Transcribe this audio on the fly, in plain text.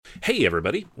Hey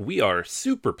everybody, we are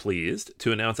super pleased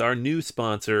to announce our new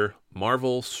sponsor,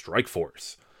 Marvel Strike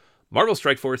Force. Marvel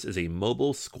Strike Force is a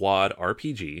mobile squad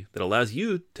RPG that allows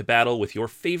you to battle with your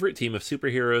favorite team of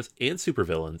superheroes and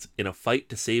supervillains in a fight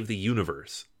to save the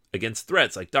universe against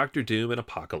threats like Doctor Doom and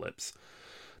Apocalypse.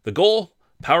 The goal?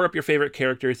 Power up your favorite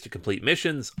characters to complete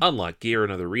missions, unlock gear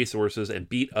and other resources, and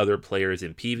beat other players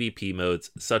in PvP modes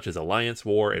such as Alliance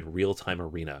War and Real Time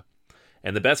Arena.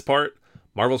 And the best part?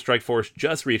 Marvel Strike Force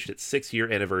just reached its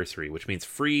 6-year anniversary, which means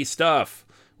free stuff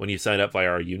when you sign up via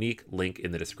our unique link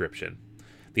in the description.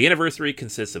 The anniversary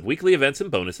consists of weekly events and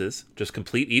bonuses. Just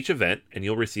complete each event, and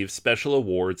you'll receive special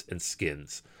awards and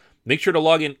skins. Make sure to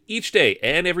log in each day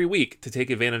and every week to take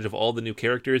advantage of all the new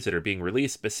characters that are being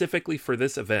released specifically for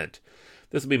this event.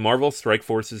 This will be Marvel Strike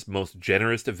Force's most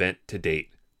generous event to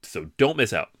date, so don't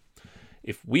miss out.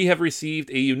 If we have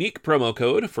received a unique promo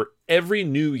code for every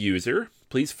new user,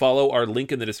 please follow our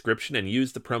link in the description and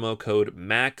use the promo code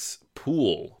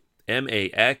MAXPOOL,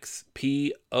 MAXPOOL.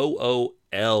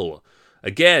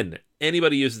 Again,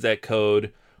 anybody uses that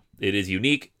code, it is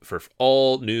unique for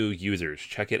all new users.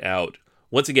 Check it out.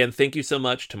 Once again, thank you so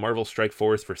much to Marvel Strike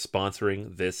Force for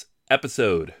sponsoring this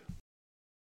episode.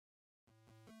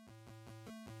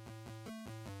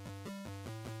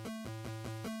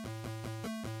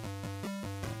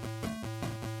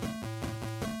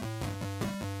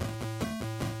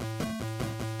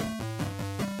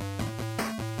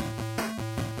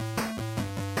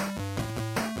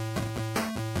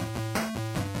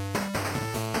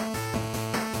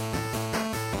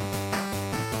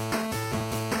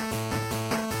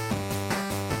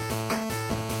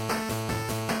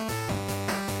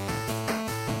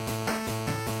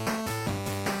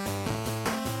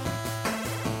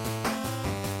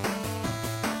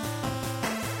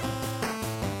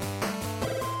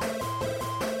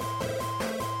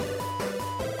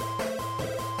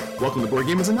 Welcome to Board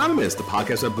Gamers Anonymous, the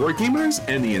podcast of board gamers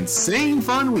and the insane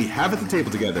fun we have at the table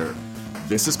together.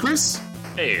 This is Chris.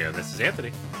 Hey, this is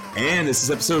Anthony. And this is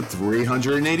episode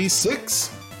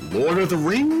 386, Lord of the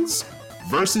Rings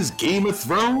versus Game of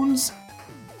Thrones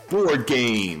board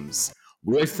games.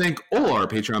 We like to thank all our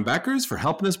Patreon backers for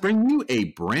helping us bring you a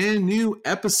brand new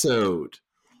episode.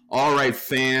 All right,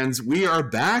 fans, we are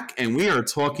back and we are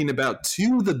talking about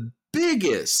two of the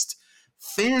biggest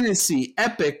fantasy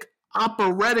epic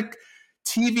operatic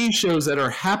TV shows that are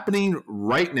happening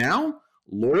right now.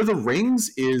 Lord of the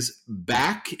Rings is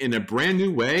back in a brand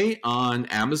new way on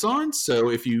Amazon. So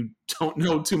if you don't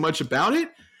know too much about it,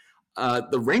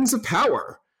 the Rings of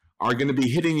Power are going to be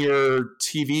hitting your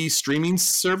TV streaming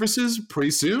services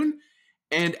pretty soon.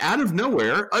 And out of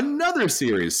nowhere, another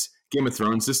series, Game of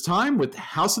Thrones this time, with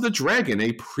House of the Dragon,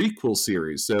 a prequel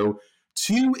series. So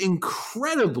two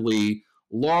incredibly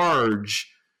large,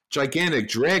 gigantic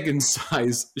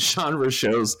dragon-sized genre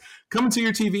shows coming to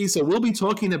your TV, so we'll be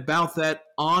talking about that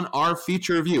on our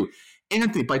feature review.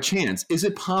 Anthony, by chance, is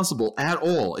it possible at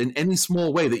all, in any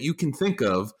small way that you can think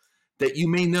of, that you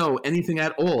may know anything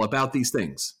at all about these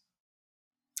things?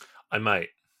 I might.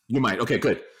 You might. Okay,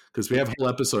 good, because we have a whole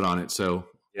episode on it, so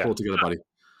pull it together, buddy.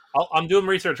 I'm doing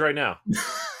research right now.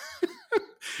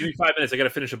 Give me 5 minutes. I got to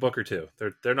finish a book or two.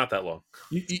 They're not that long.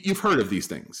 You've heard of these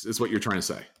things, is what you're trying to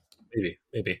say.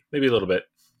 Maybe a little bit.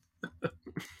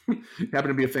 You happen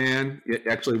to be a fan? You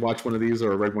actually watch one of these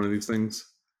or read one of these things?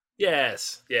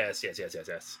 Yes.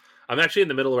 I'm actually in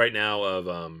the middle right now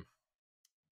of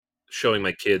showing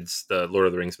my kids the Lord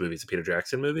of the Rings movies, the Peter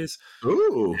Jackson movies.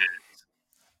 Ooh.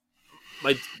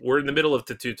 We're in the middle of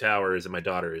the Two Towers, and my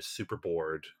daughter is super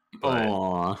bored.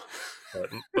 Aww.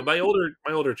 But my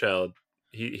older child,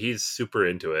 he's super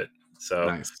into it. So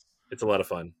nice. It's a lot of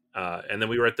fun. And then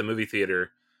we were at the movie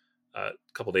theater a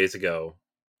couple days ago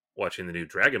watching the new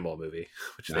Dragon Ball movie,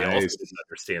 which they also didn't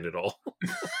understand at all.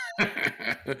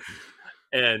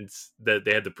 And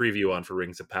they had the preview on for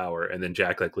Rings of Power, and then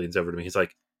Jack leans over to me. He's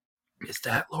like, "Is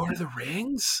that Lord of the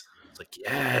Rings?" I was like,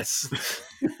 "Yes."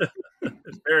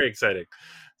 It's very exciting.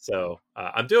 So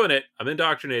I'm doing it. I'm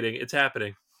indoctrinating. It's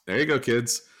happening. There you go,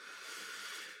 kids.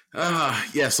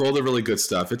 Yes, all the really good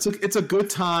stuff. It's a good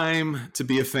time to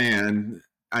be a fan.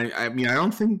 I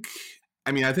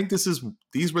think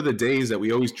these were the days that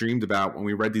we always dreamed about when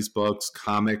we read these books,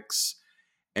 comics,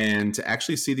 and to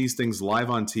actually see these things live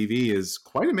on TV is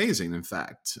quite amazing. In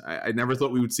fact, I never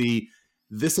thought we would see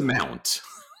this amount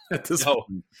at this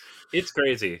point. It's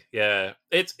crazy. Yeah,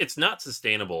 it's not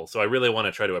sustainable. So I really want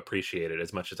to try to appreciate it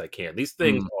as much as I can. These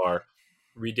things are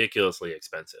ridiculously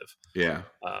expensive. Yeah.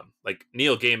 Like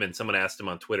Neil Gaiman, someone asked him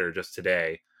on Twitter just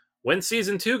today, when's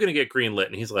season 2 going to get greenlit?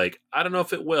 And he's like, I don't know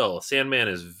if it will. Sandman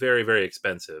is very, very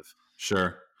expensive.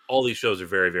 Sure. All these shows are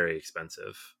very, very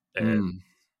expensive. And,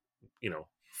 Mm,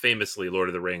 famously, Lord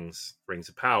of the Rings, Rings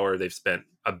of Power, they've spent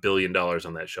 $1 billion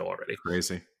on that show already.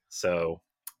 crazy. So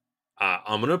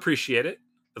I'm going to appreciate it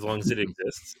as long as it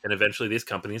exists. And eventually these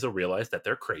companies will realize that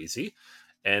they're crazy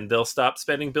and they'll stop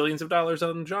spending billions of dollars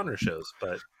on genre shows.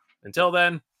 But until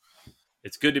then,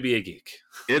 it's good to be a geek.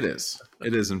 It is.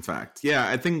 It is, in fact. Yeah,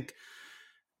 I think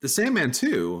the Sandman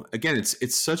too. Again,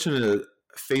 it's such a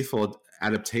faithful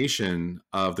adaptation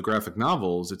of the graphic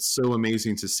novels. It's so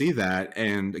amazing to see that.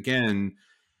 And again,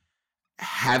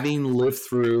 having lived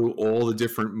through all the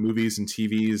different movies and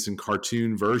TVs and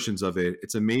cartoon versions of it,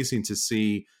 it's amazing to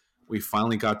see we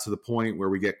finally got to the point where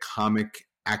we get comic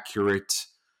accurate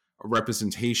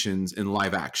representations in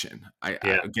live action. I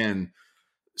Yeah. again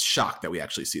shocked that we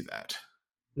actually see that.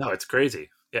 No, it's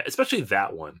crazy. Yeah, especially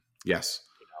that one. Yes.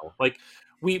 Like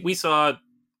we saw,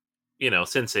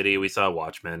 Sin City, we saw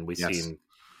Watchmen, we Yes. seen,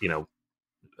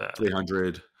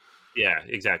 300. yeah,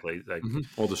 exactly. Like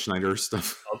All the Schneider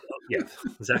stuff. yeah,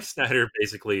 Zack Snyder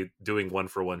basically doing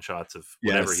 1-for-1 shots of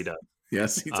whatever he does.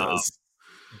 Yes, he does.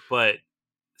 But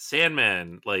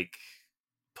Sandman, like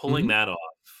pulling Mhm. that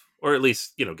off, or at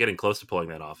least getting close to pulling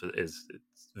that off, is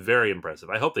it's very impressive.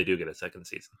 I hope they do get a second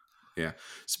season. Yeah.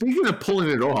 Speaking of pulling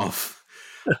it off,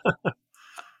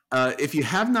 if you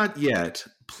have not yet,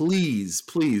 please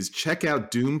check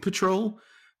out Doom Patrol,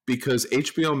 because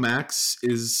HBO Max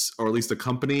is, or at least a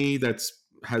company that's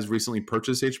has recently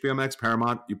purchased HBO Max,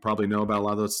 Paramount, you probably know about a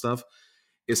lot of that stuff,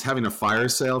 is having a fire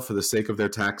sale for the sake of their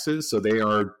taxes. So they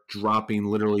are dropping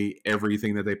literally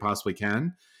everything that they possibly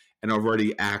can, and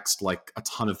already axed like a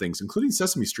ton of things, including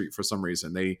Sesame Street for some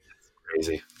reason.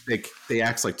 Crazy. They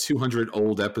axed like 200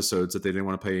 old episodes that they didn't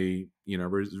want to pay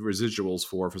residuals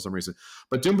for some reason.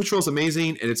 But Doom Patrol is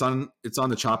amazing, and it's on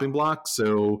the chopping block.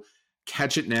 So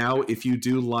catch it now if you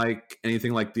do like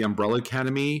anything like the Umbrella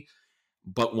Academy,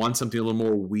 but want something a little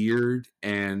more weird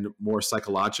and more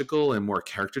psychological and more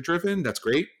character driven. That's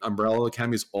great. Umbrella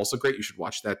Academy is also great. You should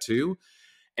watch that too.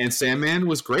 And Sandman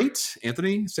was great.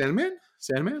 Anthony, Sandman.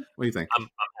 What do you think? I'm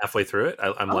halfway through it.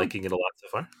 I'm liking it a lot so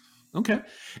far. Okay.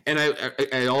 And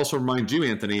I also remind you,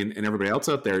 Anthony, and everybody else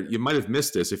out there, you might have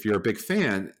missed this. If you're a big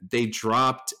fan, they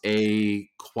dropped a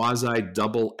quasi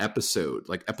double episode,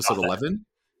 like episode 11.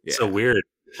 Yeah. So weird.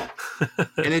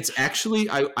 And it's actually,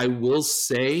 I will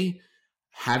say,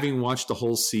 having watched the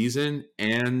whole season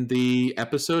and the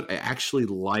episode, I actually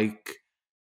like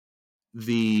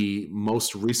the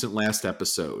most recent last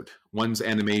episode. One's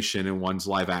animation and one's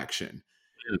live action.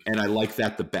 And I like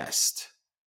that the best.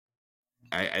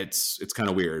 It's kind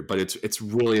of weird, but it's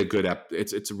really a good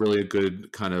it's really a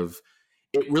good kind of,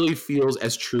 it really feels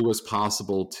as true as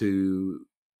possible to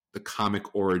the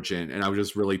comic origin, and I was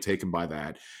just really taken by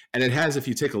that. And it has, if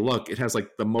you take a look, it has like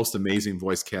the most amazing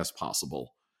voice cast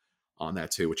possible on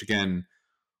that too, which again,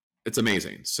 it's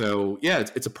amazing. So yeah,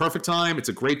 it's a perfect time. It's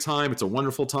a great time. It's a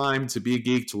wonderful time to be a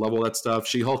geek, to love all that stuff.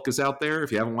 She-Hulk is out there.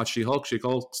 If you haven't watched She-Hulk's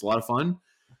a lot of fun.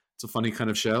 It's a funny kind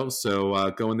of show.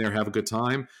 So go in there, have a good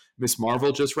time. Miss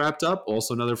Marvel just wrapped up.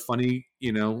 Also another funny,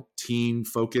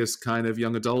 teen-focused kind of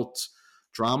young adult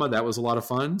drama. That was a lot of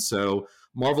fun. So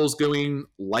Marvel's going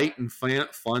light and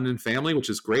fun and family, which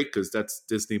is great because that's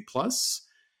Disney Plus.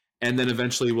 And then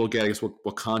eventually we'll get, I guess,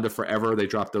 Wakanda Forever. They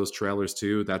dropped those trailers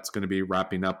too. That's going to be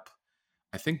wrapping up,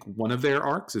 I think, one of their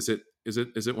arcs. Is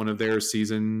it one of their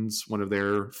seasons, one of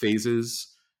their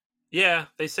phases? Yeah,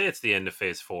 they say it's the end of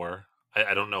phase 4.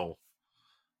 I don't know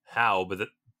how, but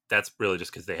that's really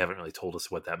just because they haven't really told us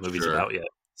what that movie's about yet.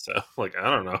 So, like, I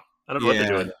don't know. I don't know what they're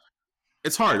doing.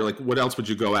 It's hard. Like, what else would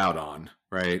you go out on,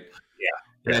 right?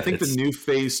 Yeah. And I think the new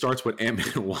phase starts with Ant-Man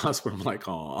and Wasp, where I'm like,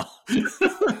 oh.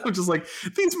 I'm just like,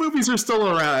 these movies are still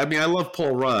around. I mean, I love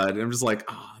Paul Rudd. And I'm just like,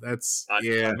 oh, that's,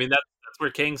 yeah. I mean, that's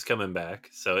where King's coming back,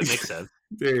 so it makes sense.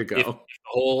 There you go.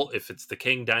 If it's the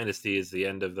King dynasty is the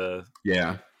end of the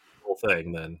whole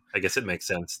thing, then I guess it makes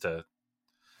sense to.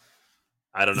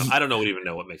 I don't know. I don't even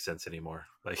know what makes sense anymore.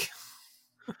 Like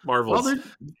Marvel's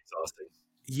exhausting.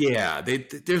 Yeah,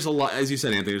 there's a lot, as you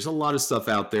said, Anthony. There's a lot of stuff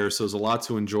out there, so there's a lot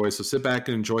to enjoy. So sit back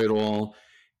and enjoy it all,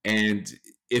 and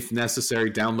if necessary,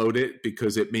 download it,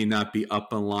 because it may not be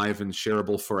up and live and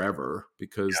shareable forever,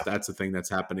 because that's the thing that's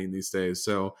happening these days.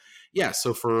 So yeah,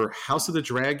 so for House of the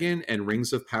Dragon and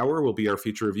Rings of Power will be our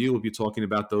feature review. We'll be talking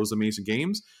about those amazing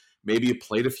games. Maybe you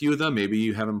played a few of them, maybe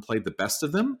you haven't played the best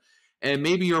of them, and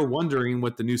maybe you're wondering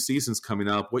what the new season's coming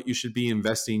up, what you should be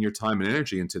investing your time and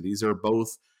energy into. These are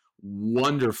both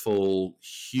wonderful,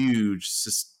 huge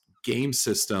game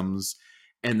systems,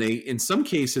 and they, in some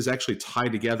cases, actually tie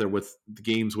together with the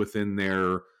games within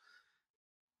their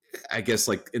I guess,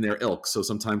 like in their ilk. So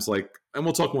sometimes, like, and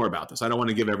we'll talk more about this. I don't want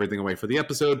to give everything away for the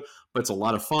episode, but it's a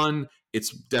lot of fun. It's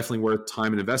definitely worth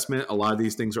time and investment. A lot of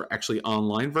these things are actually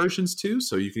online versions too,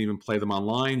 so you can even play them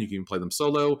online. You can even play them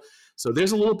solo. So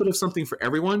there's a little bit of something for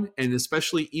everyone, and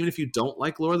especially even if you don't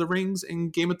like Lord of the Rings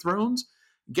and Game of Thrones,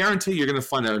 guarantee you're going to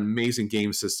find an amazing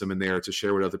game system in there to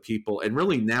share with other people. And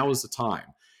really, now is the time.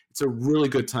 It's a really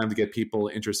good time to get people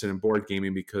interested in board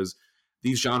gaming because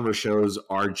these genre shows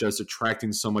are just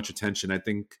attracting so much attention. I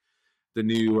think the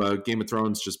new Game of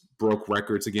Thrones just broke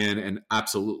records again, and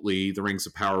absolutely, the Rings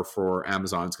of Power for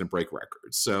Amazon is going to break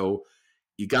records. So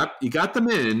you got them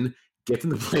in, get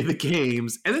them to play the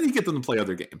games, and then you get them to play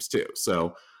other games too.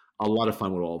 So a lot of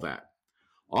fun with all that.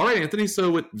 All right, Anthony.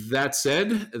 So with that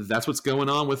said, that's what's going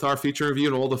on with our feature review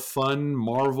and all the fun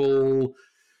Marvel,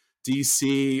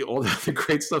 DC, all the other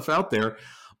great stuff out there.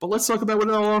 But let's talk about what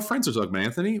all our friends are talking about.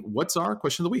 Anthony, what's our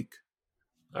question of the week?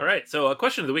 All right. So a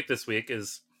question of the week this week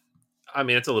is, I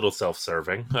mean, it's a little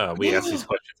self-serving. We ask these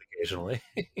questions occasionally.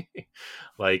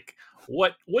 Like,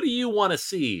 what do you want to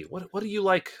see? What do you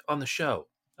like on the show?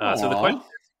 So the question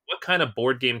is, what kind of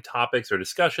board game topics or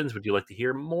discussions would you like to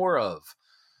hear more of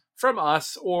from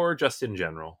us or just in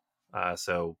general?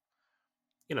 So,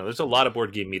 there's a lot of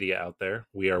board game media out there.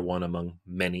 We are one among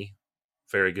many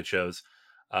very good shows.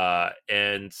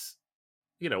 And,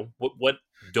 what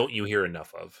don't you hear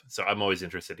enough of? So I'm always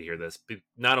interested to hear this,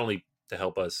 not only to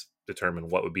help us determine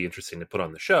what would be interesting to put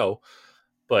on the show,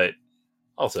 but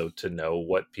also to know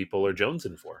what people are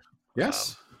jonesing for.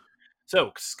 Yes.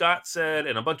 So Scott said,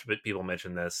 and a bunch of people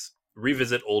mentioned this,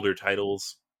 revisit older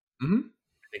titles. Mm-hmm.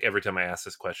 I think every time I ask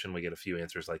this question, we get a few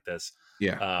answers like this.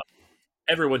 Yeah.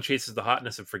 Everyone chases the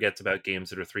hotness and forgets about games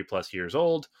that are 3+ years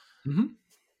old. Mm-hmm.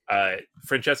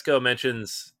 Francesco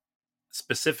mentions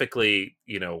specifically,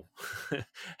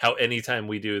 how anytime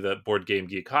we do the board game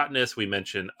geek hotness, we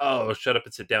mention, oh, shut up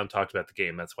and sit down, talked about the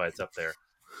game. That's why it's up there.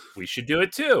 We should do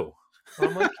it too.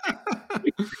 I'm like,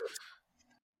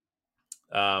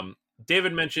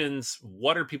 David mentions,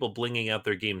 what are people blinging out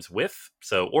their games with?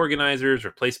 So organizers,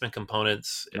 replacement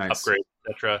components, Nice. upgrades,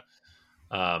 etc.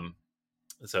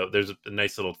 So there's a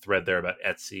nice little thread there about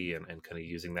Etsy and kind of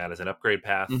using that as an upgrade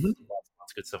path. Mm-hmm.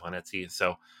 Lots of good stuff on Etsy.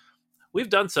 So we've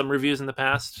done some reviews in the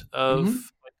past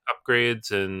of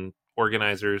upgrades and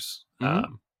organizers.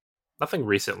 Nothing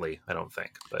recently, I don't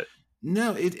think. But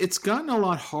no, it's gotten a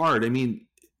lot hard. I mean,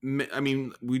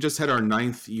 we just had our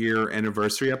 9th year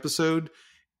anniversary episode,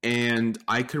 and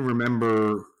I can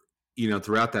remember,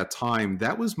 throughout that time,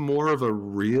 that was more of a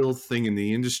real thing in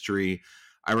the industry.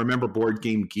 I remember Board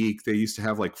Game Geek, they used to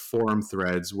have like forum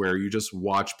threads where you just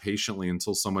watch patiently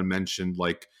until someone mentioned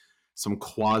like some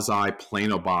quasi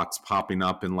Plano box popping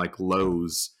up in like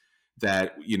Lowe's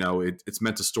that, it's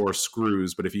meant to store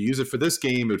screws, but if you use it for this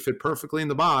game, it would fit perfectly in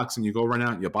the box, and you go run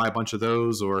out and you buy a bunch of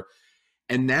those.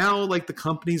 And now like the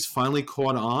company's finally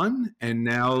caught on, and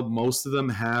now most of them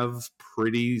have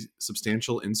pretty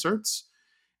substantial inserts.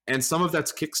 And some of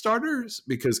that's Kickstarters,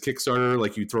 because Kickstarter,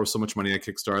 like you throw so much money at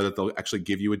Kickstarter that they'll actually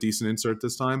give you a decent insert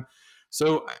this time.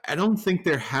 So I don't think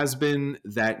there has been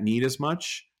that need as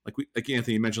much. Like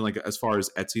Anthony mentioned, like as far as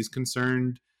Etsy's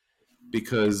concerned,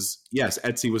 because yes,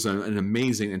 Etsy was an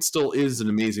amazing and still is an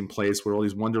amazing place where all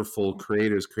these wonderful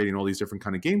creators creating all these different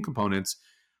kind of game components.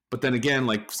 But then again,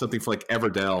 like something for like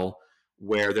Everdell,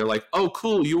 where they're like, oh,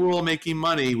 cool, you were all making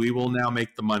money. We will now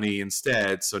make the money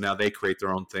instead. So now they create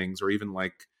their own things. Or even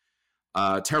like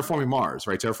Terraforming Mars,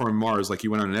 right? Terraforming Mars, like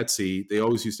you went on Etsy, they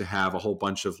always used to have a whole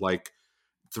bunch of like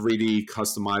 3D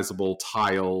customizable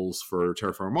tiles for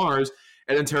Terraforming Mars.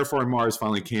 And then Terraforming Mars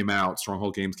finally came out.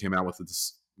 Stronghold Games came out with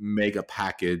this mega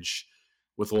package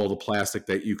with all the plastic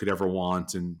that you could ever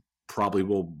want, and probably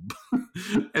will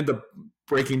end up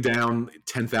breaking down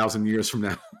 10,000 years from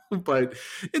now. But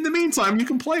in the meantime, you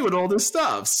can play with all this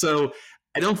stuff. So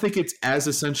I don't think it's as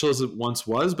essential as it once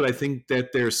was, but I think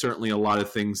that there's certainly a lot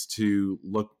of things to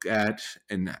look at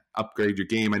and upgrade your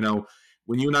game. I know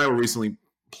when you and I were recently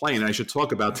playing, I should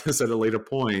talk about this at a later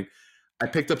point, I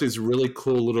picked up these really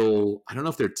cool little, I don't know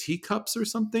if they're teacups or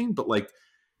something, but like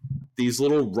these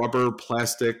little rubber,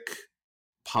 plastic,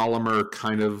 polymer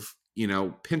kind of,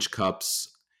 pinch cups.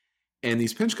 And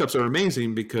these pinch cups are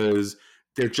amazing because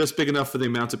they're just big enough for the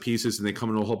amount of pieces, and they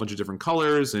come in a whole bunch of different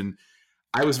colors. And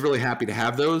I was really happy to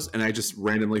have those, and I just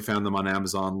randomly found them on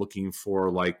Amazon looking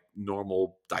for like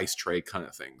normal dice tray kind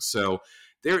of things. So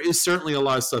there is certainly a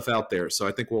lot of stuff out there. So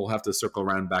I think we'll have to circle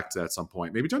around back to that at some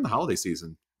point, maybe during the holiday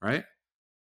season, right?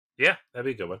 Yeah, that'd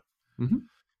be a good one.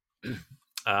 Mm-hmm.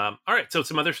 All right, so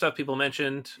some other stuff people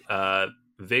mentioned.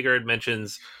 Vigard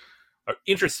mentions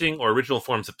interesting or original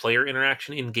forms of player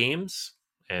interaction in games,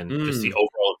 and just the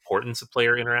overall importance of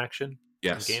player interaction in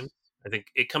Yes. games. I think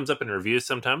it comes up in reviews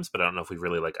sometimes, but I don't know if we've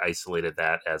really like isolated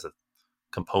that as a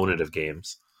component of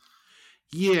games.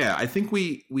 Yeah, I think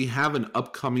we have an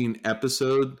upcoming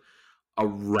episode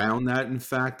around that. In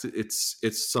fact,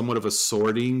 it's somewhat of a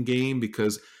sorting game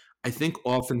because I think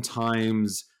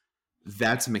oftentimes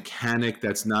that's a mechanic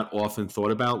that's not often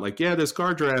thought about. Like, yeah, there's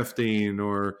card drafting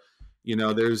or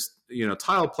there's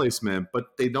tile placement, but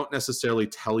they don't necessarily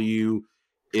tell you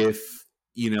if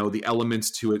the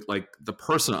elements to it, like the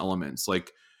personal elements,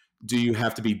 like do you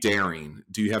have to be daring,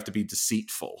 do you have to be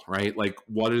deceitful, right? Like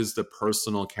what is the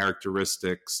personal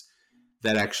characteristics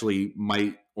that actually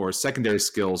might, or secondary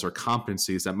skills or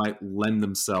competencies that might lend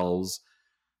themselves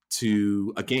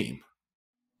to a game.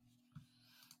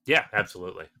 Yeah,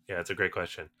 absolutely. Yeah, it's a great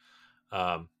question.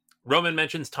 Roman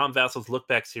mentions Tom Vassel's Look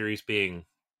Back series being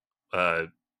a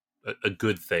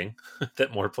good thing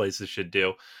that more places should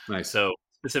do. Nice. So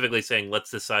specifically saying, let's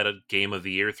decide a game of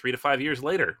the year 3 to 5 years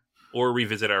later, or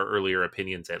revisit our earlier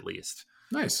opinions at least.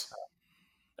 Nice.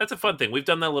 That's a fun thing. We've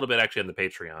done that a little bit actually on the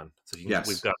Patreon. So we've got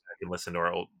back and listen to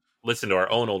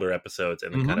our own older episodes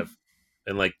and then kind of,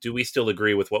 and like, do we still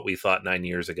agree with what we thought 9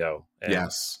 years ago? And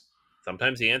yes.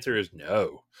 Sometimes the answer is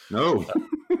no. No.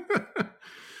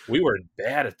 We were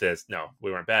bad at this. No,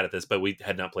 we weren't bad at this, but we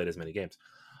had not played as many games.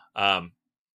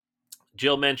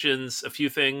 Jill mentions a few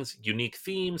things: unique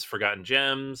themes, forgotten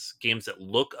gems, games that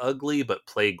look ugly but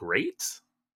play great.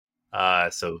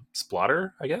 So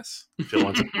Splotter, I guess. Jill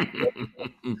wants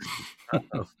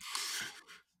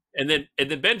and then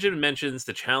Benjamin mentions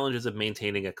the challenges of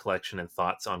maintaining a collection and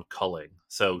thoughts on culling.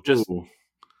 So just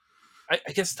I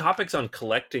guess topics on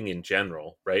collecting in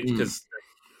general, right? Because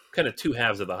kind of two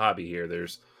halves of the hobby here.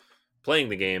 There's playing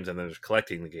the games and then there's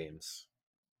collecting the games.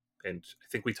 And I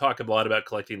think we talk a lot about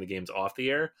collecting the games off the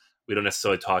air. We don't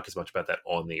necessarily talk as much about that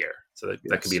on the air. So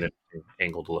that could be an interesting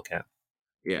angle to look at.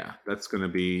 Yeah, that's going to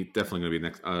be definitely going to be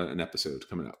next an episode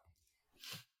coming up.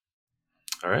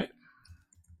 All right.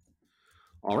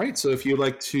 All right. So if you'd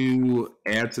like to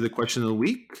add to the question of the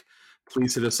week,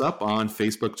 please hit us up on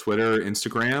Facebook, Twitter,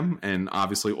 Instagram, and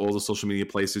obviously all the social media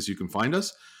places you can find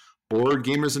us.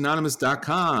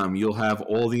 BoardGamersAnonymous.com. You'll have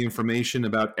all the information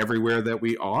about everywhere that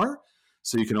we are.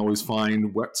 So you can always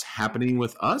find what's happening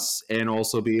with us and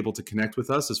also be able to connect with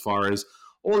us as far as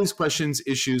all these questions,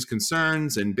 issues,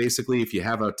 concerns. And basically, if you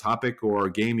have a topic or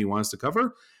a game you want us to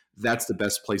cover, that's the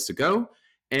best place to go.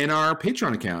 And our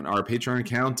Patreon account. Our Patreon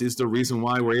account is the reason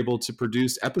why we're able to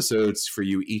produce episodes for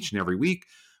you each and every week.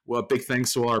 Well, big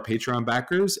thanks to all our Patreon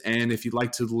backers. And if you'd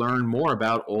like to learn more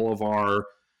about all of our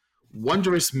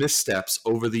wondrous missteps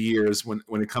over the years when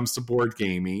it comes to board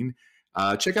gaming,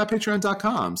 check out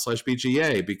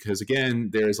patreon.com/BGA because,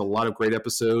 again, there's a lot of great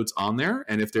episodes on there.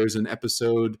 And if there's an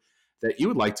episode that you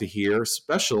would like to hear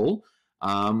special,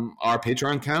 our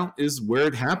Patreon account is where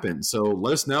it happens. So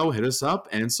let us know, hit us up,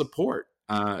 and support.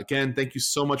 Again, thank you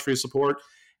so much for your support.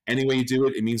 Any way you do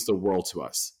it, it means the world to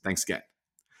us. Thanks again.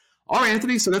 All right,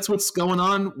 Anthony, so that's what's going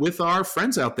on with our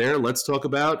friends out there. Let's talk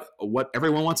about what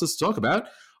everyone wants us to talk about,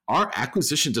 our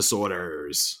acquisition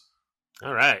disorders.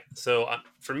 All right. So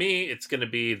for me, it's going to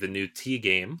be the new T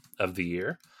game of the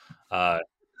year.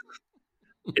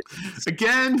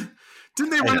 Again, didn't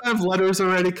they run out of letters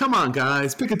already? Come on,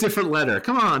 guys. Pick a different letter.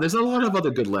 Come on. There's a lot of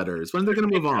other good letters. When are they going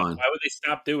to move on? Why would they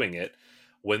stop doing it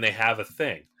when they have a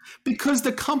thing? Because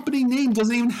the company name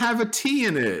doesn't even have a T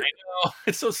in it. I know.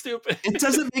 It's so stupid. It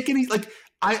doesn't make any,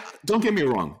 don't get me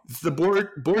wrong. The board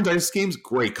and dice games,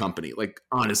 great company. Like,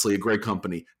 honestly, a great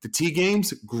company. The T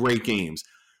games, great games.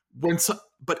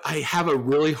 But I have a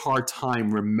really hard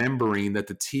time remembering that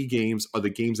the T games are the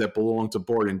games that belong to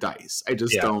board and dice. I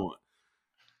just don't.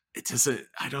 It doesn't.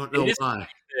 I don't know why.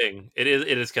 It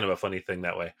is kind of a funny thing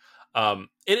that way. And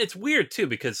it's weird too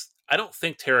because I don't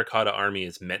think Terracotta Army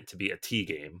is meant to be a T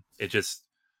game. It's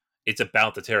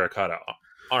about the Terracotta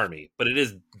Army, but it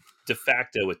is de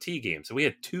facto a T game. So we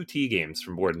had 2 T games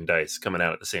from Board and Dice coming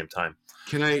out at the same time.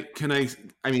 I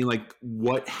mean, like,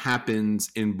 what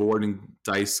happens in Board and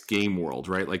Dice game world,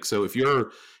 right? Like, so if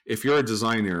you're a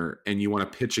designer and you want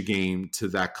to pitch a game to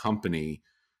that company,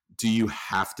 do you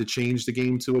have to change the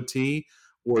game to a T,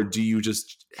 or do you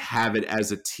just have it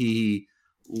as a T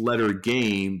letter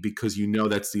game because you know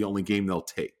that's the only game they'll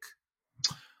take?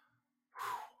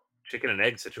 Chicken and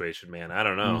egg situation, man. I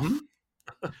don't know. Mm-hmm.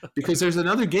 Because there's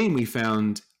another game we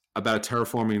found about a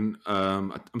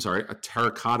a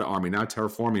terracotta army, not a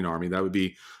terraforming army. That would be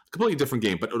a completely different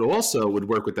game, but it also would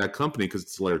work with that company because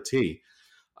it's the letter T.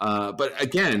 But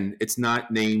again, it's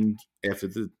not named after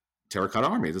the Terracotta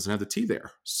Army. It doesn't have the T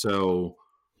there. So,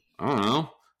 I don't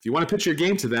know. If you want to pitch your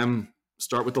game to them,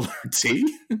 start with the letter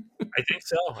T? I think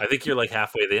so. I think you're like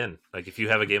halfway in. Like if you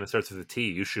have a game that starts with a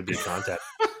T, you should be contacted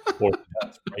for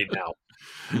that right now.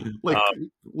 Like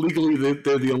legally,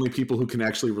 they're the only people who can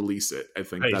actually release it. I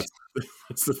think Right.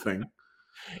 that's the thing.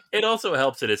 It also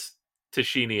helps that it's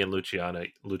Tashini and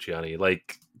Luciani.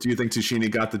 Like, do you think Tashini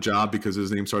got the job because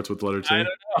his name starts with the letter T? I don't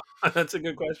know. That's a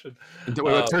good question. And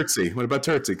what about Turtsy? What about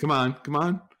Turtsy? Come on.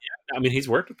 Yeah, I mean, he's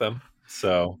worked with them,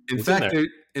 so in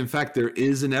fact, there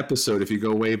is an episode. If you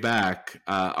go way back,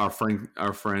 our friend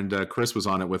Chris was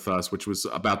on it with us, which was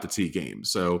about the T game.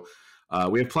 So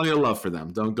we have plenty of love for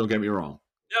them. Don't get me wrong.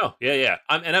 No, yeah.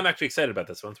 I'm actually excited about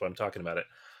this one, so I'm talking about it.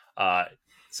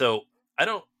 So I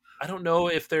don't know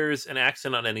if there's an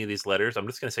accent on any of these letters. I'm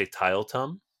just going to say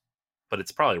Tiletum, but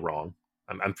it's probably wrong.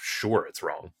 I'm sure it's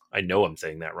wrong. I know I'm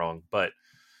saying that wrong, but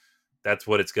that's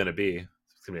what it's going to be.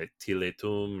 It's going to be like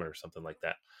Tiletum or something like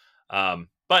that.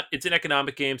 But it's an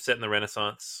economic game set in the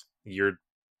Renaissance. You're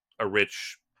a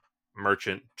rich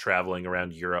merchant traveling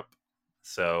around Europe.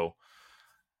 So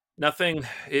nothing,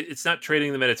 it's not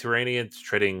trading the Mediterranean, it's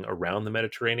trading around the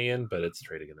Mediterranean, but it's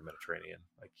trading in the Mediterranean.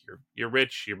 Like you're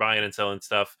rich, you're buying and selling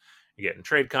stuff, you're getting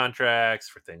trade contracts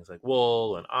for things like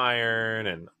wool and iron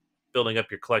and building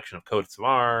up your collection of coats of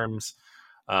arms.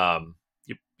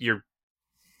 You're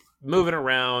moving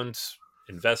around,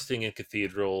 investing in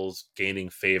cathedrals, gaining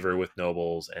favor with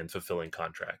nobles, and fulfilling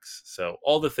contracts. So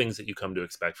all the things that you come to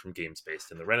expect from games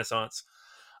based in the Renaissance.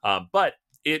 But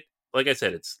it, like I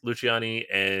said, it's Luciani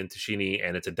and Tashini,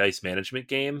 and it's a dice management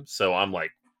game. So I'm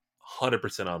like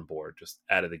 100% on board just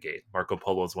out of the gate. Marco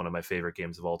Polo is one of my favorite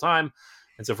games of all time.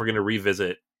 And so if we're going to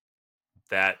revisit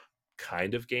that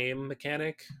kind of game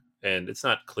mechanic, and it's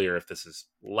not clear if this is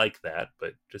like that,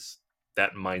 but just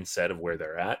that mindset of where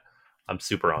they're at, I'm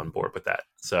super on board with that.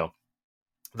 So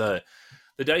the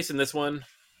dice in this one,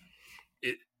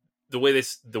 the way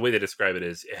they describe it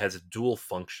is it has dual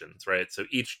functions, right? So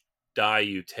each die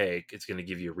you take, it's going to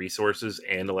give you resources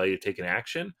and allow you to take an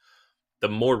action. The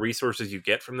more resources you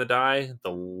get from the die,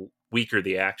 the weaker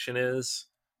the action is.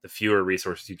 The fewer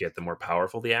resources you get, the more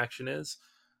powerful the action is.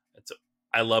 And so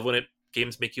I love when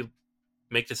games make you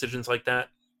make decisions like that.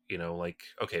 You know, like,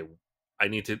 okay, I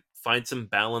need to find some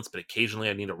balance, but occasionally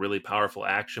I need a really powerful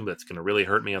action, but it's going to really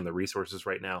hurt me on the resources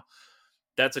right now.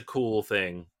 That's a cool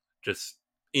thing, just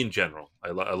in general. I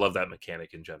love that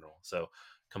mechanic in general. So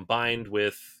combined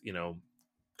with,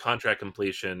 contract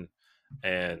completion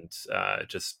and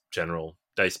just general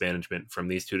dice management from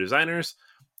these two designers,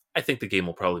 I think the game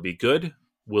will probably be good.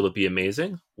 Will it be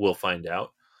amazing? We'll find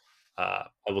out. I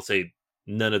will say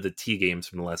none of the T games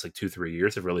from the last 2-3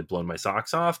 years have really blown my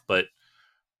socks off, but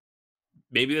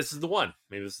maybe this is the one.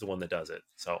 Maybe this is the one that does it.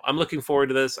 So I'm looking forward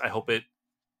to this. I hope it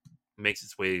makes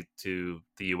its way to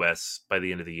the US by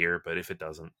the end of the year, but if it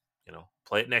doesn't,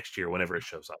 play it next year whenever it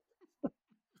shows up. I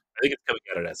think it's coming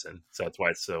out at Essen, so that's why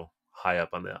it's so high up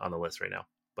on the list right now.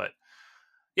 But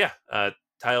yeah,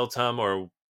 Tiletum, or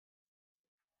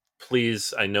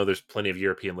please, I know there's plenty of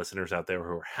European listeners out there who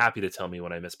are happy to tell me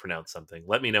when I mispronounce something.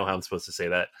 Let me know how I'm supposed to say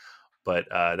that. But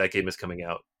that game is coming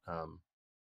out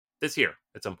this year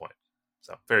at some point.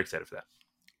 So very excited for that.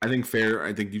 I think fair.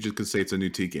 I think you just could say it's a new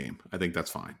T game. I think that's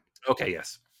fine. Okay,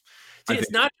 yes. See,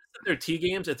 it's not just that they're T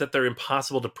games, it's that they're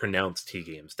impossible to pronounce T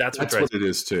games. That's what it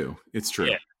is too. It's true.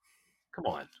 Yeah. Come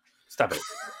on. Stop it.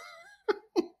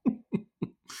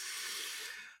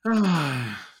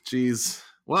 Jeez.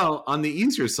 Well, on the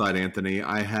easier side, Anthony,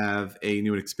 I have a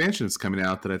new expansion that's coming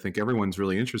out that I think everyone's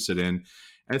really interested in. And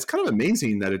it's kind of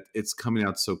amazing that it's coming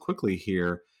out so quickly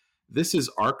here. This is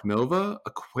Ark Nova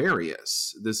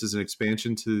Aquarius. This is an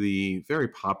expansion to the very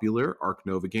popular Ark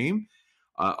Nova game.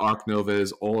 Ark Nova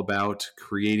is all about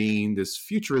creating this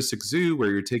futuristic zoo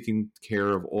where you're taking care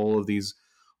of all of these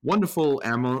wonderful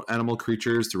animal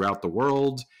creatures throughout the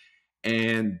world.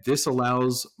 And this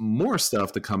allows more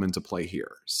stuff to come into play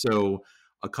here. So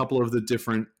a couple of the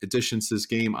different additions to this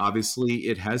game, obviously,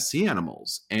 it has sea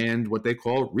animals and what they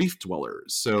call reef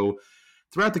dwellers. So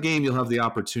throughout the game, you'll have the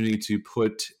opportunity to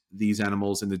put these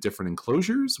animals into different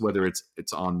enclosures, whether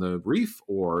it's on the reef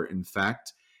or, in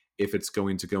fact, if it's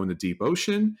going to go in the deep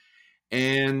ocean.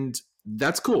 And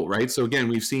that's cool, right? So again,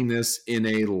 we've seen this in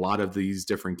a lot of these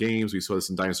different games. We saw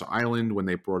this in Dinosaur Island when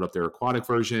they brought up their aquatic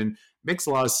version. Makes a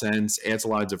lot of sense, adds a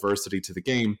lot of diversity to the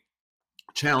game.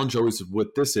 Challenge always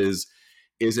with this is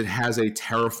it has a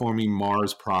terraforming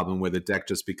Mars problem where the deck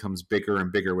just becomes bigger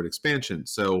and bigger with expansion.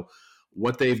 So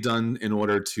what they've done in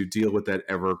order to deal with that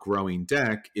ever-growing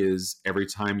deck is every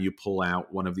time you pull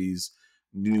out one of these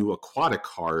new aquatic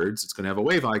cards, it's going to have a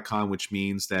wave icon, which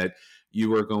means that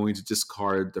you are going to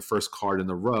discard the first card in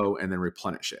the row and then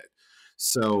replenish it.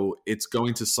 So it's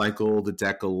going to cycle the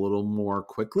deck a little more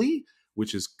quickly,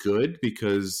 which is good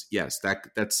because yes,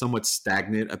 that's somewhat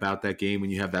stagnant about that game when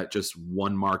you have that just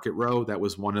one market row. That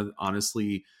was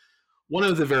honestly one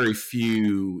of the very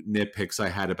few nitpicks I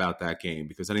had about that game,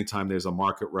 because anytime there's a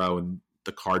market row and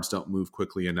the cards don't move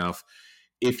quickly enough,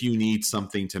 if you need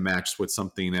something to match with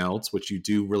something else, which you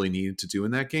do really need to do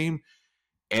in that game,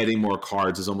 adding more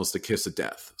cards is almost a kiss of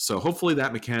death. So hopefully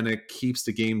that mechanic keeps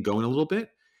the game going a little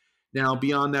bit. Now,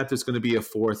 beyond that, there's going to be a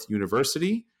fourth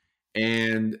university,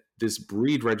 and this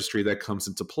breed registry that comes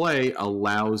into play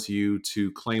allows you to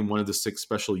claim one of the 6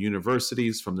 special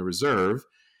universities from the reserve,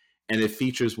 and it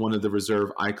features one of the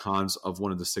reserve icons of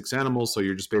one of the 6 animals. So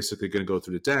you're just basically going to go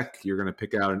through the deck. You're going to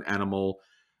pick out an animal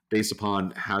based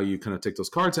upon how you kind of take those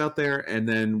cards out there, and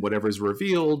then whatever is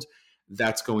revealed,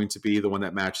 that's going to be the one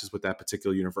that matches with that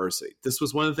particular university. This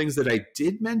was one of the things that I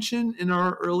did mention in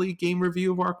our early game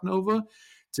review of Arc Nova,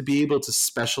 to be able to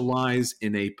specialize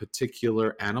in a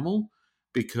particular animal,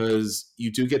 because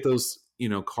you do get those,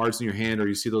 cards in your hand, or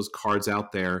you see those cards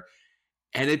out there,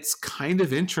 and it's kind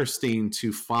of interesting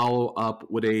to follow up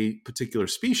with a particular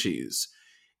species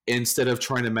instead of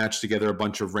trying to match together a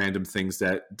bunch of random things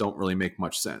that don't really make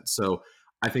much sense. So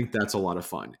I think that's a lot of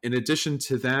fun. In addition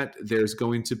to that, there's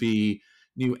going to be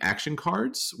new action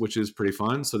cards, which is pretty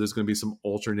fun. So there's going to be some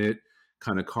alternate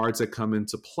kind of cards that come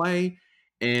into play,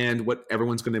 and what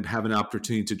everyone's going to have an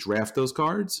opportunity to draft those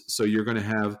cards. So you're going to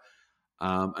have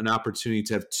an opportunity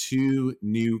to have 2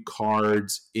 new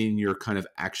cards in your kind of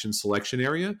action selection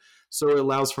area. So it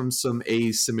allows for some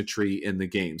asymmetry in the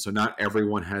game. So not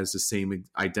everyone has the same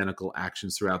identical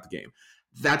actions throughout the game.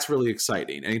 That's really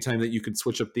exciting. Anytime that you can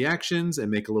switch up the actions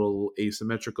and make a little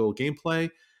asymmetrical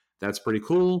gameplay, that's pretty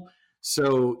cool.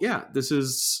 So yeah, this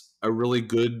is a really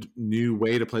good new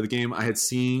way to play the game. I had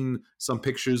seen some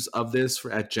pictures of this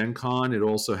at Gen Con. It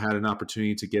also had an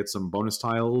opportunity to get some bonus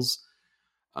tiles.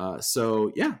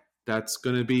 So yeah, that's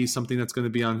going to be something that's going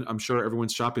to be on, I'm sure,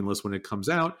 everyone's shopping list when it comes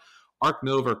out. Arc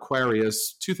Nova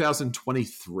Aquarius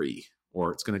 2023,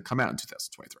 or it's going to come out in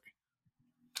 2023.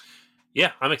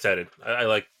 Yeah, I'm excited. I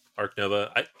like Arc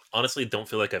Nova. I honestly don't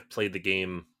feel like I've played the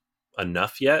game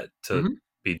enough yet to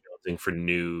be building for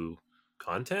new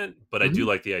content, but I do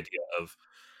like the idea of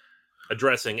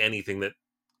addressing anything that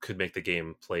could make the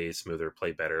game play smoother,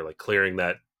 play better, like clearing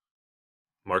that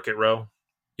market row.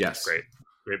 Yes.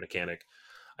 Great mechanic.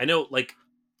 I know, like,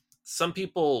 some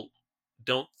people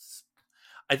don't.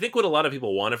 I think what a lot of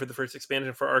people wanted for the first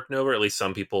expansion for Arc Nova, or at least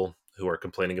some people who are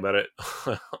complaining about it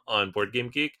on Board Game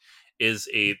Geek, is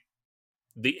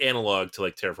the analog to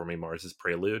like Terraforming Mars'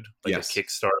 Prelude, like a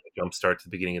kickstart, a jumpstart to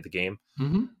the beginning of the game.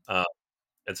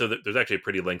 And so there's actually a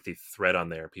pretty lengthy thread on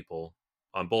there. People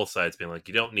on both sides being like,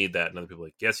 you don't need that, and other people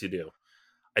like, yes, you do.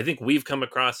 I think we've come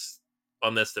across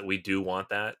on this that we do want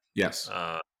that. Yes.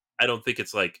 I don't think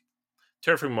it's like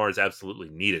Terraforming Mars absolutely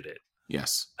needed it.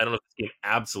 Yes. I don't know if this game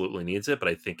absolutely needs it, but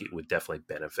I think it would definitely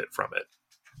benefit from it.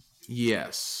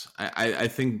 Yes. I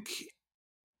think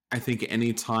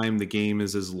any time the game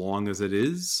is as long as it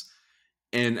is,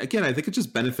 and again, I think it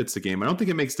just benefits the game. I don't think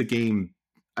it makes the game.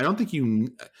 I don't think you.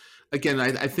 Again,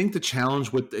 I think the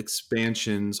challenge with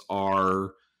expansions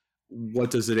are,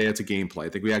 what does it add to gameplay? I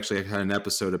think we actually had an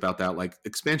episode about that. Like,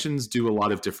 expansions do a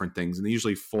lot of different things, and they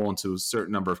usually fall into a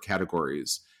certain number of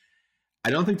categories. I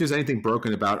don't think there's anything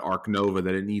broken about Arc Nova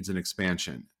that it needs an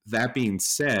expansion. That being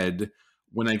said,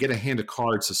 when I get a hand of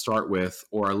cards to start with,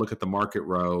 or I look at the market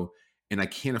row and I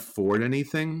can't afford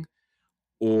anything,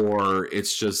 or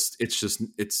it's just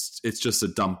a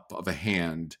dump of a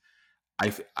hand,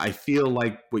 I feel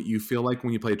like what you feel like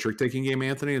when you play a trick-taking game,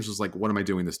 Anthony, is just like, what am I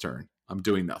doing this turn? I'm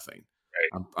doing nothing.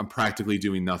 Right. I'm practically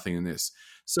doing nothing in this.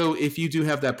 So if you do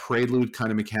have that prelude kind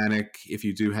of mechanic, if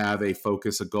you do have a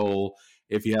focus, a goal,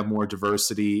 if you have more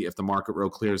diversity, if the market row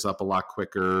clears up a lot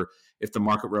quicker, if the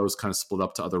market row is kind of split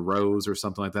up to other rows or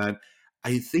something like that,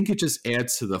 I think it just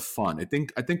adds to the fun. I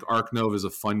think Arc Nova is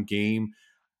a fun game,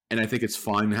 and I think it's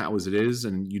fun how as it is,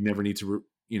 and you never need to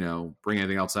bring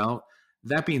anything else out.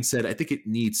 That being said, I think it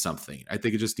needs something. I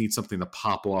think it just needs something to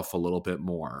pop off a little bit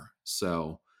more.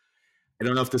 So I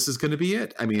don't know if this is going to be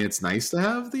it. I mean, it's nice to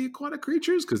have the aquatic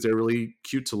creatures because they're really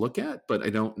cute to look at, but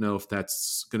I don't know if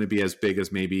that's going to be as big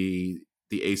as maybe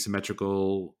the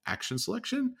asymmetrical action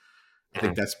selection. I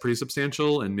think that's pretty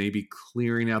substantial, and maybe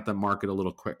clearing out that market a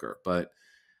little quicker. But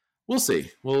we'll see.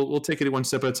 We'll take it one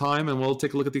step at a time, and we'll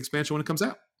take a look at the expansion when it comes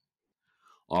out.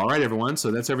 All right, everyone.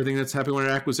 So that's everything that's happening with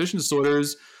our acquisition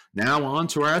disorders. Now on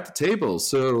to our at the table.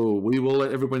 So we will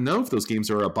let everyone know if those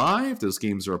games are a buy, if those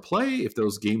games are a play, if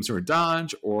those games are a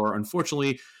dodge, or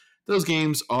unfortunately, those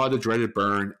games are the dreaded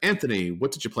burn. Anthony,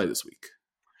 what did you play this week?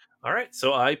 All right,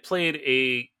 so I played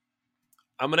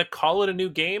I'm going to call it a new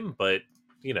game, but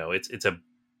it's a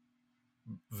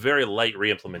very light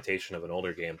reimplementation of an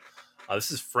older game.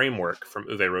 This is Framework from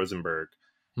Uwe Rosenberg,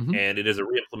 Hmm. and it is a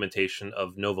reimplementation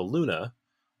of Nova Luna,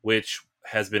 which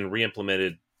has been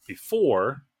reimplemented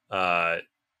before. Well,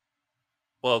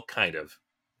 kind of.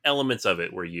 Elements of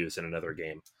it were used in another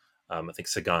game. I think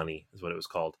Sagani is what it was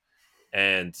called.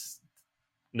 And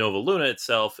Nova Luna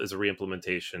itself is a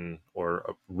reimplementation or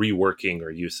a reworking or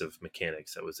use of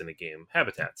mechanics that was in a game,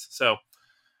 Habitats. So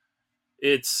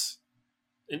it's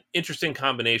an interesting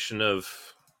combination of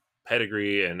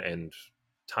pedigree and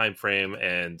time frame.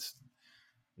 And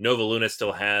Nova Luna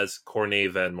still has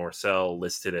Corne Van Morcel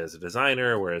listed as a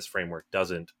designer, whereas Framework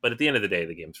doesn't. But at the end of the day,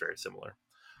 the game's very similar.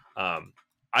 Um,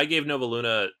 I gave Nova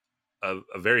Luna a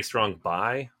very strong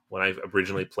buy when I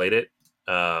originally played it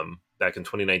back in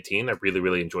 2019. I really,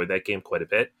 really enjoyed that game quite a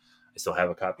bit. I still have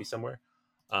a copy somewhere.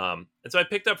 And so I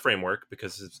picked up Framework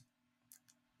because it's,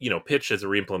 pitched as a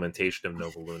reimplementation of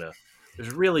Nova Luna.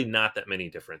 There's really not that many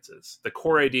differences. The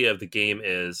core idea of the game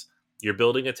is you're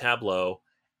building a tableau.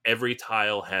 Every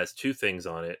tile has two things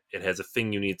on it. It has a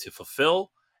thing you need to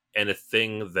fulfill and a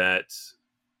thing that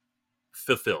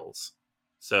fulfills.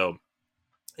 So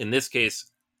in this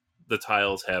case, the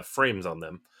tiles have frames on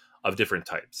them of different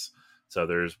types. So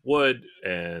there's wood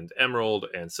and emerald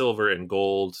and silver and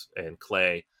gold and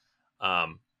clay.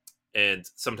 Um, and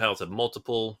some tiles have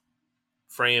multiple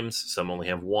frames, some only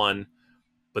have one,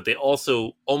 but they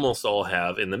also almost all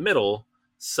have in the middle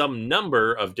some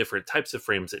number of different types of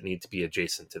frames that need to be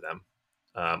adjacent to them,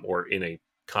 or in a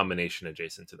combination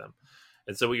adjacent to them.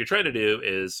 And so what you're trying to do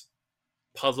is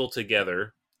puzzle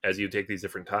together as you take these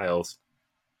different tiles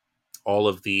all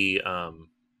of the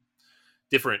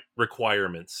different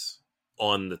requirements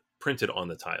on the printed on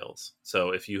the tiles. So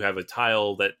if you have a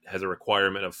tile that has a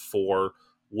requirement of 4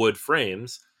 wood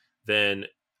frames, then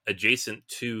adjacent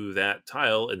to that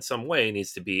tile in some way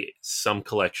needs to be some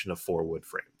collection of 4 wood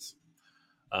frames.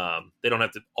 They don't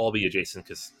have to all be adjacent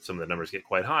because some of the numbers get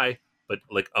quite high, but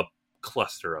like a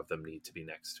cluster of them need to be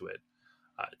next to it.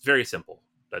 It's very simple.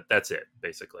 That's it,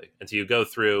 basically. And so you go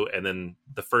through, and then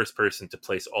the first person to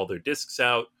place all their discs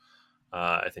out,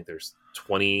 I think there's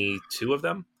 22 of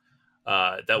them,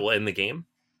 that will end the game.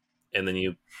 And then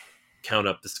you count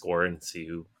up the score and see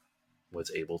who was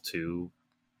able to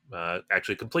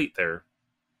actually complete their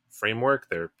framework,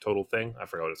 their total thing. I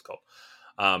forgot what it's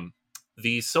called.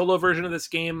 The solo version of this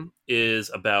game is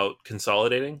about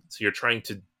consolidating. So you're trying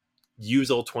to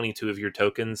use all 22 of your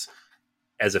tokens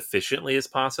as efficiently as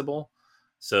possible.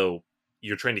 So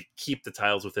you're trying to keep the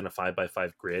tiles within a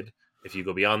 5x5 grid. If you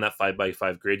go beyond that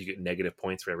 5x5 grid, you get negative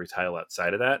points for every tile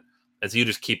outside of that. And so you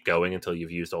just keep going until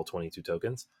you've used all 22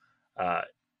 tokens. I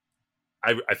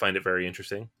find it very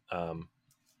interesting.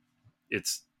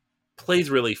 It's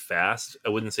plays really fast. I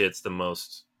wouldn't say it's the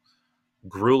most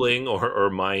grueling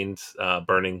or mind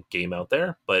burning game out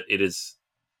there, but it is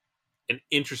an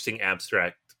interesting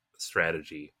abstract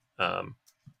strategy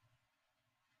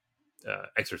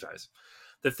exercise.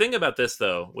 The thing about this,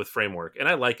 though, with Framework, and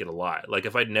I like it a lot. Like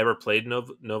if I'd never played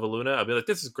Nova Luna, I'd be like,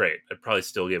 this is great. I'd probably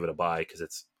still give it a buy because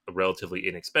it's a relatively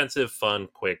inexpensive, fun,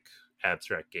 quick,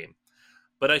 abstract game.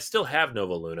 But I still have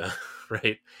Nova Luna,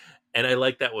 right? And I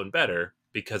like that one better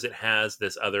because it has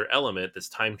this other element, this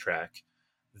time track,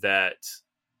 that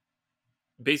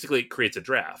basically creates a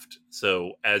draft.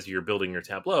 So as you're building your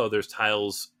tableau, there's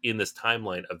tiles in this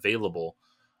timeline available,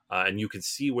 and you can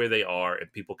see where they are,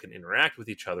 and people can interact with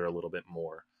each other a little bit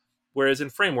more. Whereas in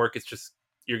Framework, it's just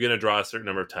you're going to draw a certain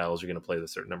number of tiles, you're going to play the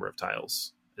certain number of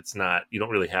tiles. It's not, you don't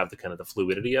really have the kind of the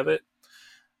fluidity of it.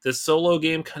 This solo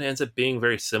game kind of ends up being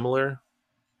very similar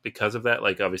because of that.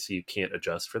 Like obviously you can't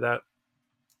adjust for that,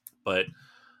 but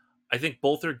I think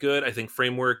both are good. I think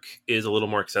Framework is a little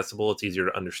more accessible. It's easier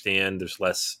to understand. There's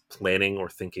less planning or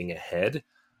thinking ahead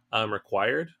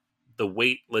required. The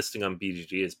weight listing on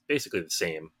BGA is basically the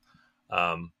same.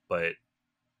 But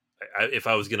if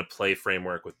I was going to play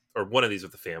Framework with, or one of these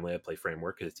with the family, I'd play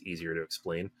Framework because it's easier to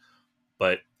explain.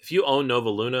 But if you own Nova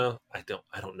Luna, I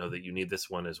don't know that you need this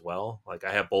one as well. Like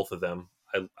I have both of them.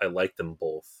 I like them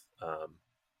both.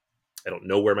 I don't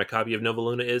know where my copy of Nova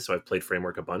Luna is, so I've played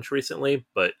Framework a bunch recently,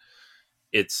 but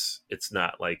it's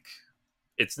not like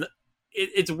it's not,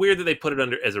 it's weird that they put it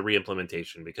under as a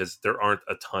reimplementation because there aren't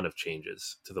a ton of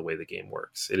changes to the way the game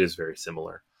works. It is very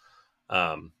similar.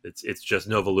 It's just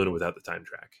Nova Luna without the time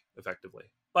track, effectively.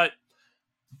 But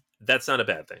that's not a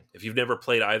bad thing. If you've never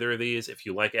played either of these, if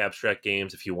you like abstract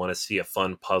games, if you want to see a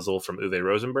fun puzzle from Uwe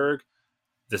Rosenberg,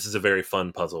 this is a very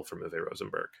fun puzzle from Uwe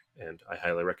Rosenberg, and I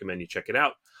highly recommend you check it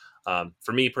out.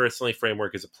 For me personally,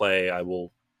 Framework is a play I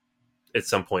will at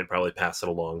some point probably pass it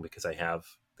along because I have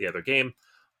the other game.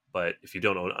 But if you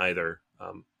don't own either,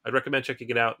 I'd recommend checking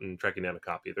it out and tracking down a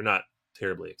copy. They're not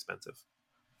terribly expensive.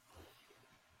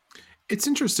 It's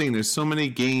interesting. There's so many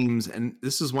games, and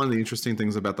this is one of the interesting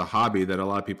things about the hobby that a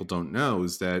lot of people don't know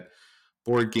is that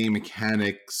board game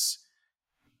mechanics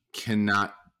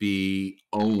cannot be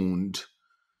owned.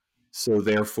 So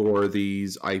therefore,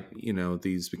 these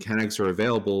mechanics are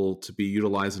available to be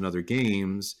utilized in other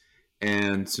games,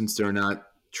 and since they're not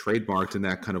trademarked in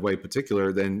that kind of way,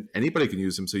 particular, then anybody can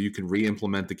use them. So you can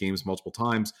re-implement the games multiple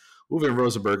times. Uwe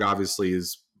Rosenberg obviously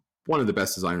is one of the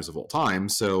best designers of all time,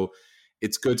 so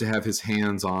it's good to have his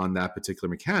hands on that particular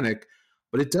mechanic.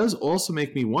 But it does also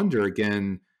make me wonder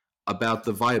again about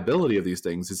the viability of these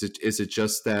things. Is it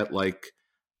just that, like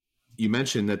you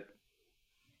mentioned, that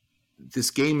this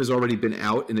game has already been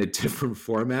out in a different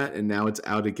format and now it's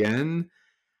out again?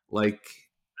 Like,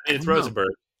 I mean, it's Rosenberg.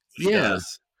 Yeah.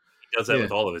 He does that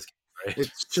with all of his games, right?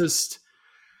 It's just,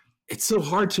 it's so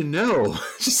hard to know.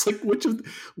 Just like which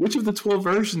of the 12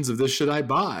 versions of this should I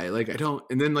buy? Like, I don't.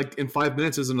 And then like in 5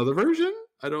 minutes is another version.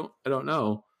 I don't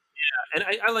know. Yeah,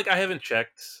 and I haven't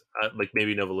checked. Like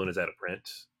maybe Nova Luna's out of print,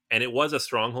 and it was a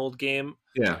Stronghold game.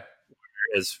 Yeah.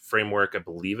 As framework, I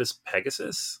believe, is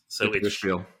Pegasus, so it's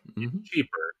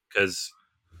cheaper because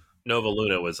Nova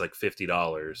Luna was like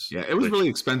 $50. Yeah, it was really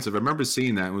expensive. I remember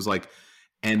seeing that. It was like,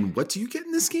 and what do you get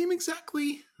in this game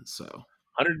exactly? So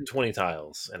 120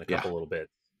 tiles and a couple little bits.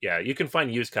 Yeah, you can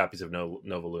find used copies of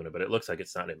Nova Luna, but it looks like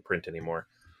it's not in print anymore.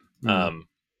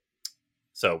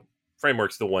 So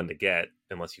framework's the one to get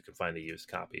unless you can find a used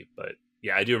copy. But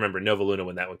yeah, I do remember Nova Luna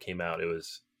when that one came out. It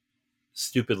was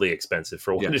stupidly expensive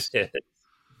for what it is.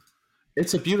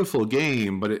 It's a beautiful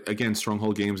game, but again,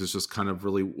 Stronghold Games is just kind of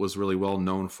was really well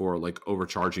known for like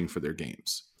overcharging for their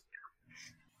games.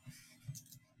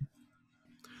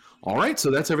 All right, so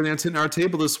that's everything that's hitting our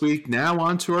table this week. Now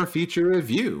on to our feature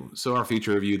review. So our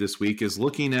feature review this week is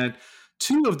looking at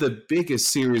two of the biggest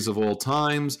series of all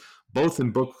times, both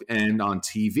in book and on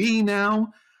TV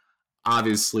now.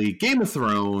 Obviously, Game of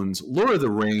Thrones, Lord of the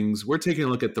Rings. We're taking a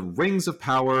look at the Rings of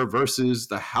Power versus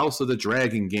the House of the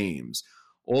Dragon games.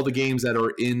 All the games that are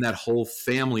in that whole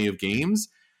family of games.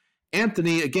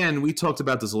 Anthony, again, we talked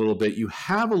about this a little bit. You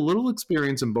have a little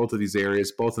experience in both of these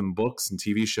areas, both in books and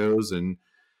TV shows and,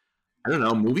 I don't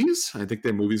know, movies. I think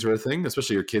that movies are a thing,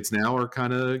 especially your kids now are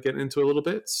kind of getting into it a little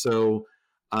bit. So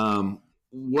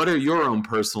what are your own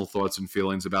personal thoughts and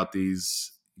feelings about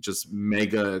these just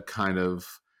mega kind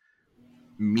of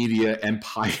media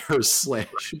empire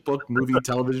 / book, movie,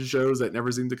 television shows that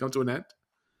never seem to come to an end?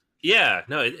 Yeah,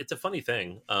 no, it's a funny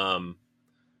thing.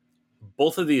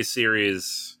 Both of these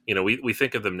series, we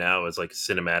think of them now as like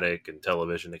cinematic and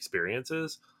television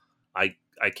experiences. I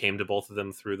came to both of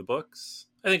them through the books.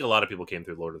 I think a lot of people came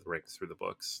through Lord of the Rings through the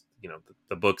books.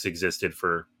 The books existed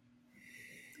for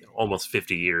almost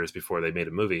 50 years before they made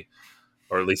a movie,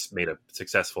 or at least made a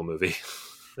successful movie,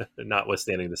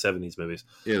 notwithstanding the 70s movies.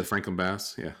 Yeah, the Franklin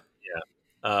Bass. Yeah.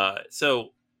 Yeah.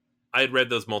 So I had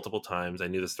read those multiple times. I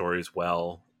knew the stories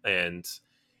well. And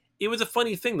it was a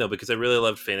funny thing, though, because I really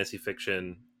loved fantasy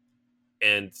fiction,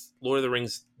 and Lord of the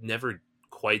Rings never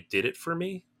quite did it for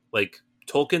me. Like,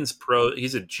 Tolkien's prose,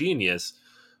 he's a genius,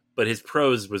 but his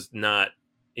prose was not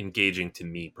engaging to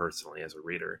me personally as a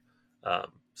reader.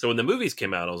 So when the movies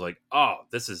came out, I was like, oh,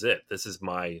 this is it. This is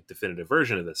my definitive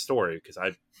version of this story, because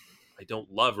I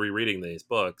don't love rereading these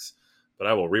books, but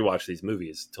I will rewatch these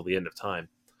movies till the end of time.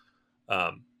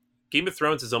 Game of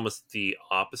Thrones is almost the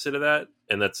opposite of that,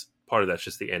 and part of that's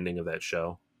just the ending of that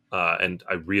show. And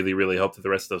I really, really hope that the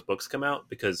rest of those books come out,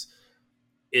 because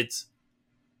it's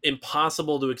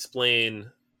impossible to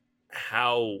explain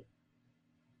how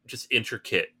just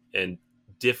intricate and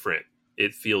different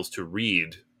it feels to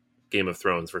read Game of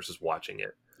Thrones versus watching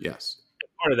it. Yes. And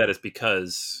part of that is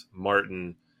because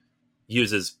Martin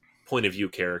uses point of view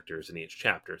characters in each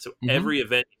chapter. So every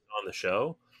event on the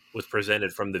show was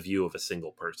presented from the view of a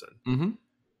single person.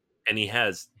 And he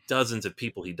has dozens of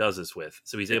people he does this with.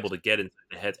 So he's able to get inside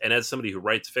the heads. And as somebody who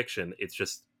writes fiction, it's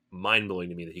just mind-blowing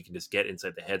to me that he can just get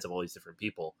inside the heads of all these different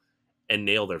people and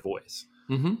nail their voice.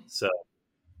 So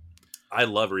I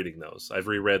love reading those. I've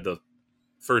reread the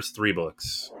first 3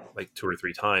 books like 2 or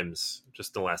 3 times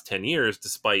just in the last 10 years,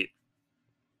 despite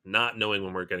not knowing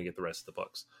when we're going to get the rest of the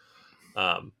books.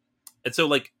 And so,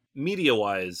 like,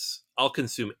 media-wise, I'll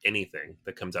consume anything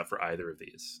that comes out for either of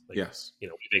these. Like, yes. We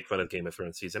make fun of Game of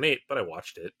Thrones season 8, but I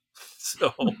watched it.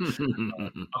 So I'm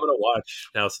going to watch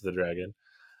House of the Dragon.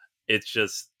 It's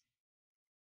just,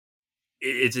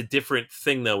 it's a different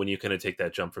thing, though, when you kind of take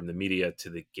that jump from the media to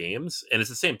the games. And it's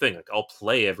the same thing. Like, I'll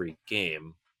play every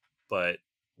game, but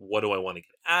what do I want to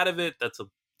get out of it? That's a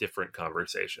different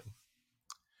conversation.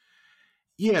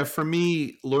 Yeah, for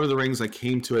me, Lord of the Rings, I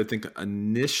came to, I think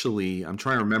initially, I'm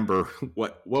trying to remember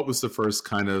what was the first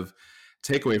kind of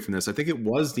takeaway from this. I think it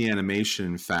was the animation,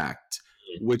 in fact,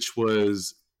 which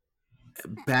was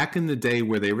back in the day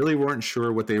where they really weren't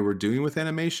sure what they were doing with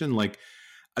animation. Like,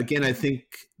 again, I think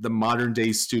the modern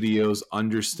day studios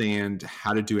understand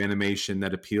how to do animation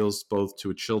that appeals both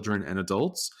to children and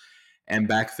adults. And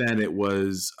back then it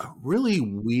was a really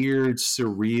weird,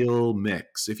 surreal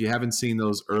mix. If you haven't seen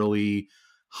those early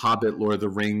Hobbit, Lord of the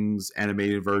Rings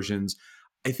animated versions,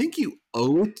 I think you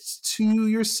owe it to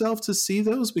yourself to see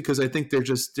those, because I think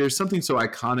there's something so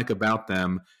iconic about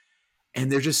them, and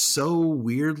they're just so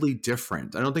weirdly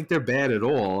different. I don't think they're bad at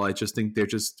all. I just think they're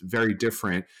just very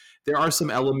different. There are some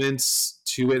elements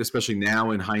to it, especially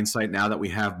now in hindsight, now that we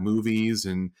have movies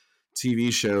and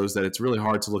TV shows, that it's really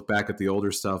hard to look back at the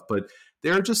older stuff. But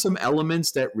there are just some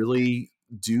elements that really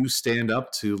do stand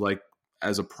up to, like,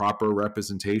 as a proper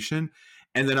representation.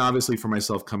 And then obviously for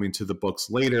myself, coming to the books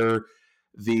later,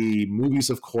 the movies,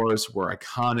 of course, were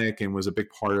iconic and was a big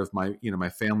part of my, my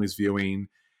family's viewing,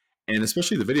 and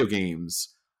especially the video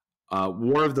games.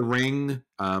 War of the Ring,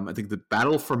 I think the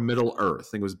Battle for Middle Earth,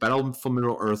 I think it was Battle for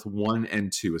Middle Earth 1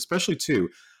 and 2, especially 2.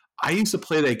 I used to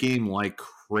play that game like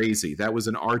crazy. That was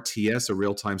an RTS, a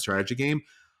real-time strategy game.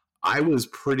 I was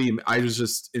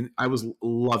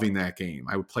loving that game.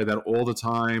 I would play that all the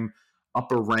time,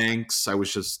 upper ranks. It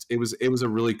was a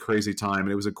really crazy time,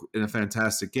 and it was a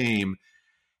fantastic game.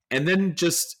 And then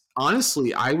just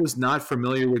honestly, I was not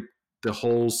familiar with the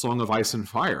whole Song of Ice and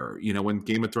Fire, when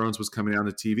Game of Thrones was coming out on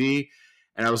the TV.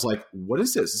 And I was like, what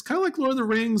is this? It's kind of like Lord of the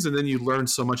Rings. And then you learn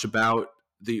so much about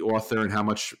the author and how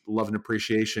much love and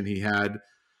appreciation he had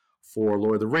for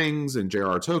Lord of the Rings and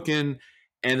J.R.R. Tolkien.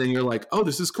 And then you're like, oh,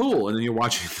 this is cool. And then you're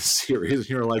watching the series and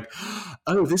you're like,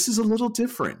 oh, this is a little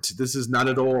different. This is not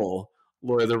at all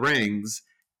Lord of the Rings.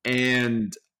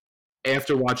 And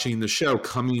after watching the show,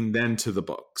 coming then to the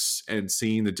books and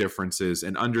seeing the differences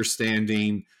and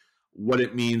understanding what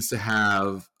it means to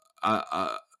have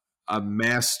a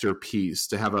masterpiece,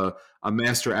 to have a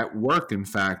master at work, in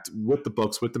fact, with the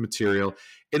books, with the material,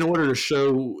 in order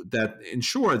to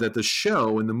ensure that the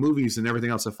show and the movies and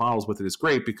everything else that follows with it is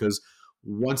great. Because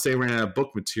once they ran out of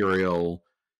book material,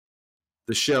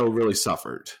 the show really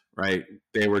suffered, right?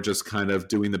 They were just kind of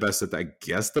doing the best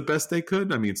they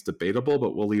could. I mean, it's debatable,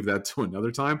 but we'll leave that to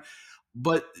another time.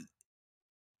 But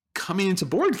coming into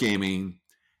board gaming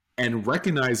and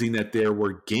recognizing that there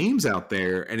were games out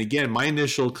there, and again, my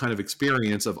initial kind of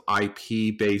experience of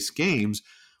IP-based games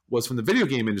was from the video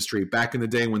game industry back in the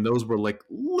day, when those were like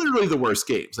literally the worst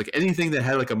games. Like anything that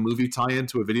had like a movie tie-in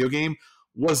to a video game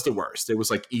was the worst. It was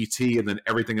like E.T., and then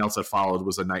everything else that followed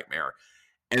was a nightmare.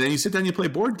 And then you sit down, you play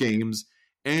board games,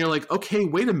 and you're like, okay,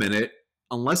 wait a minute.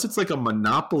 Unless it's like a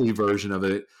Monopoly version of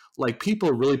it, like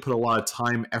people really put a lot of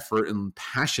time, effort, and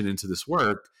passion into this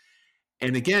work.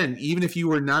 And again, even if you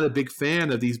were not a big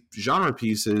fan of these genre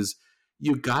pieces,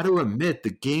 you got to admit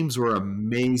the games were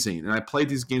amazing. And I played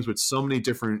these games with so many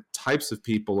different types of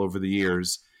people over the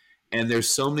years. And there's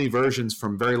so many versions,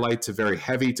 from very light to very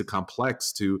heavy to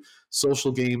complex to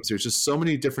social games. There's just so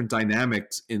many different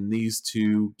dynamics in these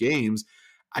two games.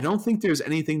 I don't think there's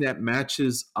anything that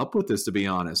matches up with this, to be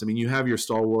honest. I mean, you have your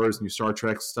Star Wars and your Star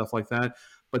Trek, stuff like that,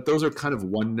 but those are kind of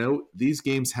one note. These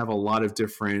games have a lot of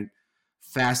different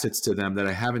facets to them that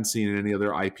I haven't seen in any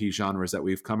other IP genres that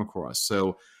we've come across.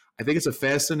 So I think it's a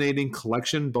fascinating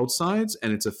collection, both sides,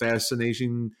 and it's a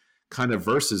fascinating kind of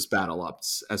versus battle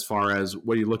ups as far as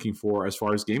what you're looking for as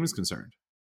far as game is concerned.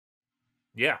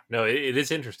 Yeah, no, it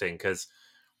is interesting because,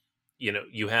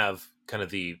 you have kind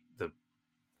of the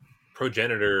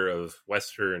progenitor of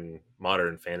Western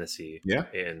modern fantasy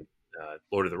in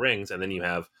Lord of the Rings, and then you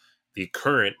have the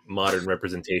current modern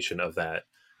representation of that,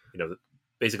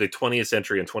 basically 20th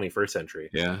century and 21st century.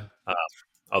 Yeah.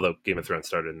 Although Game of Thrones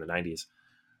started in the 90s.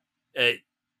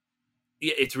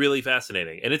 It's really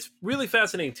fascinating. And it's really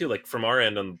fascinating, too, like from our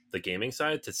end on the gaming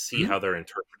side, to see how they're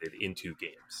interpreted into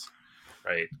games,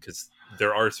 right? Because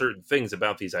there are certain things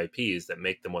about these IPs that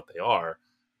make them what they are.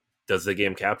 Does the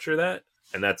game capture that?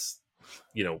 And that's,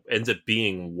 ends up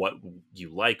being what you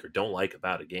like or don't like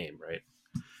about a game, right?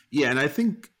 Yeah, and I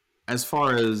think as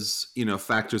far as,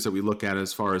 factors that we look at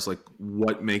as far as like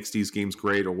what makes these games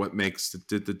great or what makes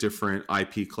the different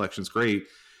IP collections great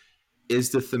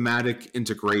is the thematic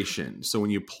integration. So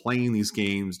when you're playing these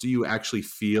games, do you actually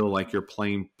feel like you're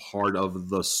playing part of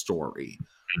the story?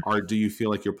 Or do you feel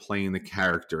like you're playing the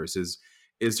characters?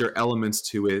 Is there elements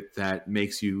to it that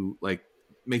makes you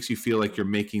feel like you're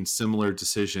making similar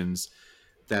decisions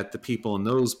that the people in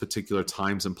those particular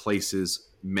times and places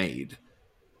made.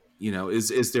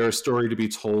 Is there a story to be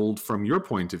told from your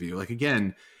point of view? Like,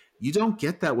 again, you don't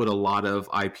get that with a lot of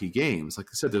IP games. Like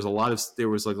I said, there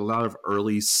was like a lot of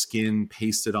early skin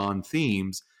pasted on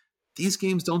themes. These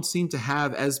games don't seem to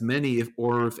have as many, if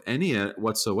any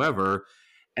whatsoever.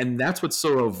 And that's what's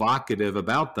so evocative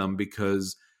about them,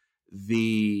 because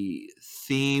the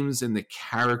themes and the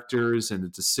characters and the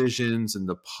decisions and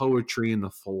the poetry and the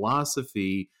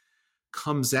philosophy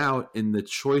comes out in the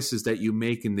choices that you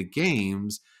make in the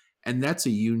games. And that's a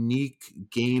unique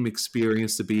game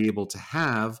experience to be able to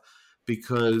have,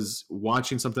 because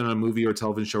watching something on a movie or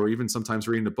television show, or even sometimes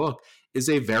reading a book, is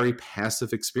a very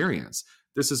passive experience.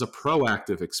 This is a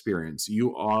proactive experience.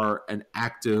 You are an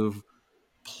active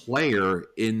player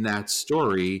in that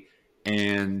story,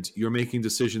 and you're making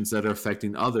decisions that are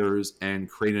affecting others and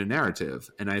creating a narrative.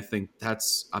 And I think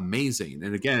that's amazing.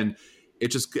 And again, it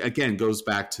just goes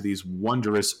back to these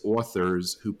wondrous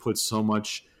authors who put so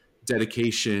much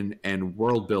dedication and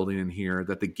world building in here,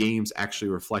 that the games actually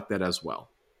reflect that as well.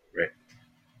 Right.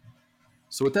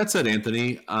 So with that said,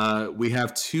 Anthony, we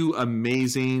have two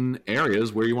amazing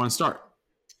areas. Where you want to start?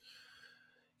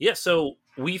 Yeah, so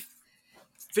we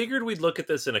figured we'd look at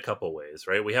this in a couple ways,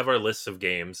 right? We have our lists of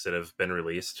games that have been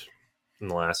released in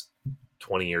the last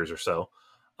 20 years or so.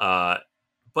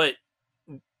 But,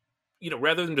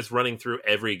 rather than just running through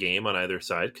every game on either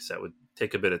side, because that would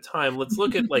take a bit of time, let's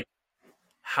look at like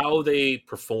how they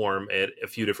perform at a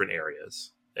few different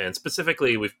areas. And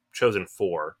specifically, we've chosen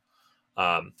 4.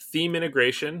 Theme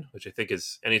integration, which I think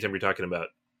is, anytime you're talking about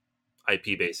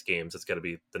IP-based games, it's got to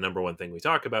be the number one thing we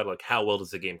talk about. Like, how well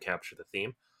does the game capture the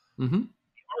theme? Mm-hmm.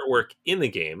 Artwork in the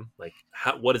game, like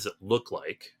what does it look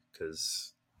like?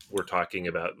 Because we're talking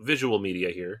about visual media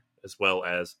here as well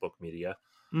as book media.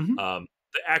 Mm-hmm.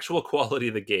 The actual quality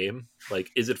of the game,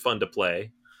 like, is it fun to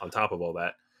play on top of all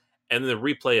that? And the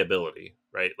replayability,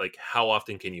 right? Like, how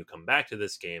often can you come back to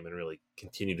this game and really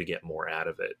continue to get more out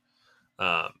of it?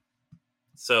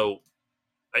 So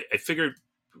I figured,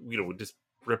 we'd just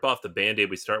rip off the Band-Aid.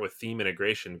 We start with theme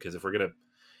integration, because if you're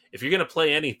going to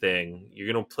play anything,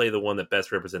 you're going to play the one that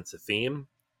best represents the theme.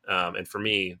 And for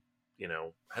me,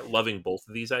 loving both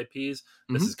of these IPs,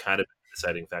 this is kind of a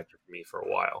deciding factor for me for a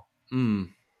while.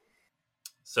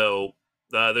 So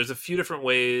there's a few different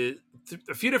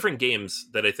games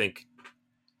that I think,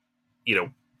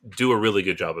 do a really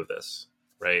good job of this,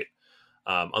 right?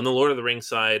 On the Lord of the Rings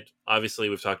side, obviously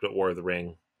we've talked about War of the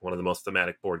Ring, one of the most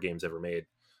thematic board games ever made.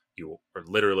 You are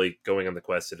literally going on the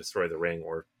quest to destroy the ring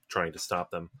or trying to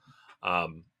stop them.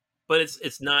 But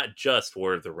it's not just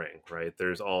War of the Ring, right?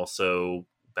 There's also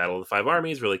Battle of the Five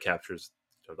Armies, really captures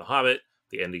The Hobbit,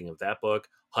 the ending of that book.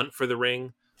 Hunt for the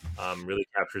Ring really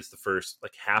captures the first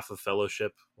half of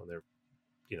Fellowship when they're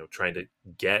trying to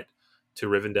get to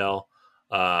Rivendell.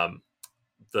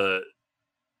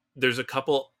 There's a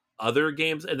couple other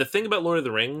games, and the thing about Lord of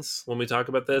the Rings when we talk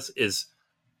about this is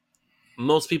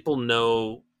most people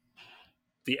know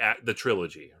the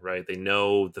trilogy, right? They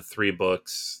know the 3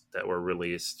 books that were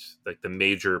released, like the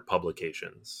major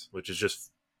publications, which is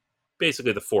just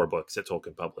basically the 4 books that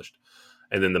Tolkien published,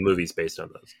 and then the movies based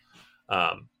on those.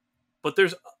 But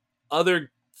there's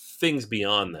other things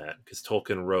beyond that, because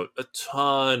Tolkien wrote a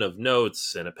ton of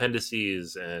notes and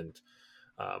appendices and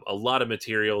a lot of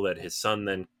material that his son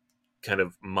then kind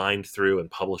of mined through and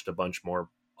published a bunch more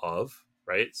of,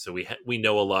 right? So we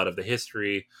know a lot of the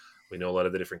history. We know a lot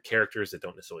of the different characters that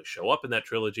don't necessarily show up in that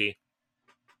trilogy.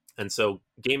 And so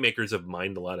game makers have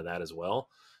mined a lot of that as well.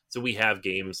 So we have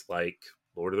games like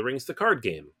Lord of the Rings, the card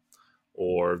game,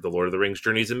 or the Lord of the Rings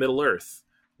Journeys in Middle-earth,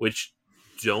 which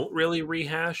don't really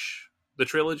rehash the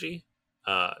trilogy.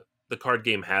 The card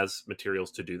game has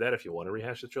materials to do that if you want to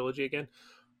rehash the trilogy again.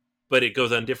 But it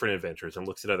goes on different adventures and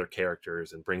looks at other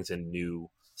characters and brings in new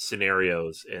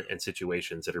scenarios and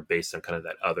situations that are based on kind of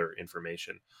that other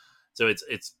information. So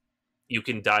it's you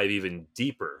can dive even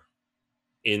deeper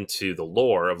into the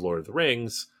lore of Lord of the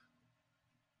Rings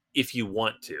if you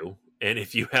want to, and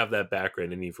if you have that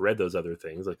background and you've read those other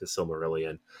things like the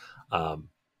Silmarillion,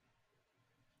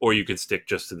 or you can stick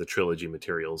just to the trilogy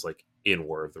materials like in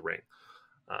War of the Ring.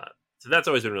 So that's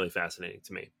always been really fascinating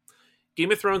to me.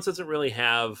 Game of Thrones doesn't really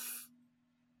have...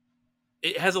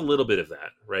 It has a little bit of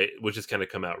that, right? Which has kind of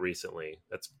come out recently.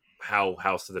 That's how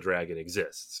House of the Dragon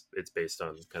exists. It's based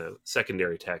on kind of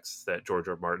secondary texts that George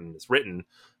R. R. Martin has written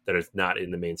that are not in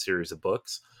the main series of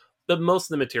books. But most of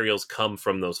the materials come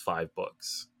from those 5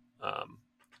 books.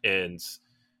 And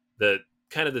the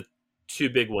kind of the 2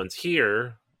 big ones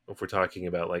here, if we're talking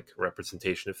about like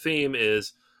representation of theme,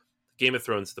 is Game of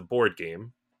Thrones, the board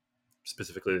game,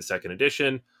 specifically the 2nd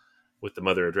edition, with the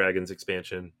Mother of Dragons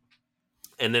expansion.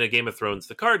 And then a Game of Thrones,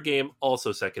 the card game,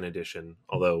 also second edition,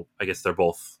 although I guess they're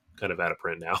both kind of out of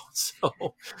print now, so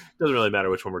it doesn't really matter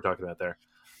which one we're talking about there.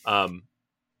 And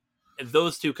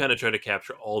those two kind of try to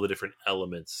capture all the different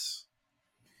elements,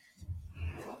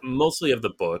 mostly of the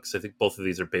books. I think both of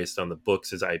these are based on the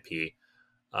books as IP.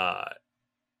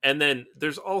 And then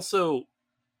there's also,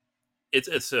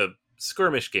 it's a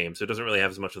skirmish game, so it doesn't really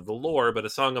have as much of the lore, but A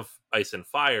Song of Ice and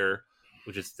Fire,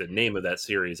 which is the name of that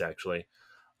series, actually,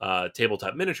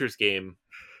 tabletop miniatures game,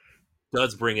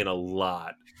 does bring in a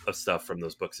lot of stuff from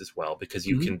those books as well, because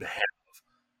you can have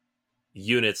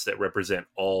units that represent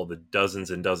all the dozens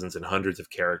and dozens and hundreds of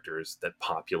characters that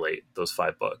populate those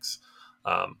 5 books,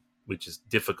 which is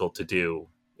difficult to do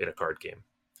in a card game.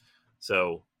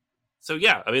 So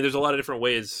yeah, I mean, there's a lot of different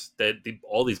ways that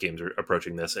all these games are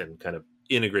approaching this and kind of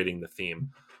integrating the theme.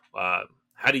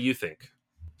 How do you think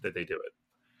that they do it?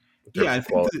 Yeah,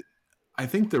 I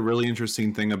think the really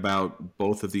interesting thing about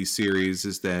both of these series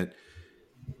is that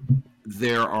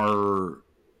there are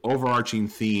overarching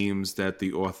themes that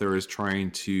the author is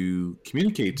trying to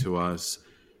communicate to us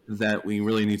that we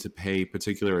really need to pay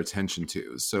particular attention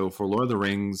to. So for Lord of the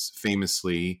Rings,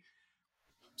 famously,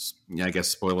 I guess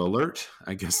spoiler alert,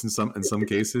 I guess in some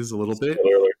cases a little bit.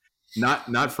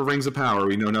 Not for Rings of Power.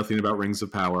 We know nothing about Rings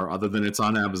of Power other than it's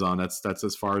on Amazon. That's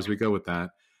as far as we go with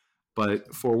that.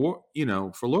 But for Lord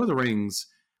of the Rings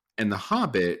and The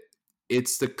Hobbit,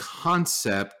 it's the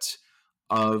concept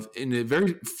of, in a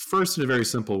very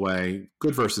simple way,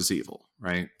 good versus evil,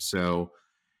 right? So,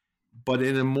 but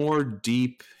in a more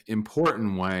deep,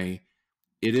 important way,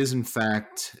 it is in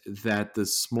fact that the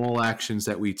small actions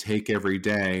that we take every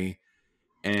day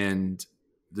and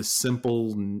the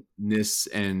simpleness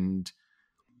and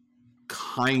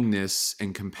kindness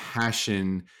and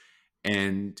compassion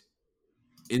and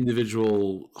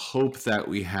individual hope that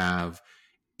we have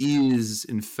is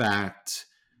in fact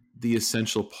the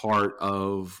essential part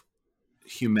of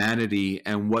humanity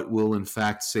and what will in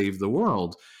fact save the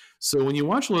world. So when you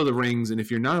watch Lord of the Rings, and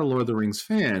if you're not a Lord of the Rings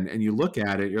fan and you look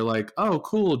at it, you're like, oh,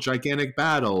 cool, gigantic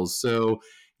battles. So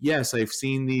yes, I've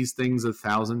seen these things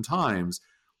 1,000 times.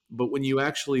 But when you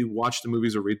actually watch the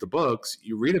movies or read the books,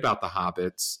 you read about the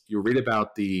hobbits, you read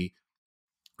about the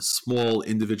small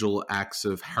individual acts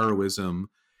of heroism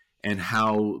and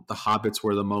how the hobbits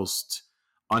were the most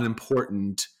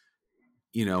unimportant,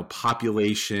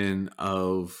 population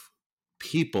of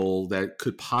people that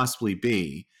could possibly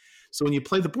be. So when you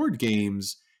play the board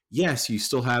games, yes, you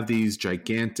still have these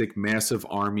gigantic, massive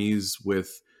armies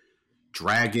with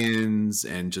dragons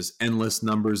and just endless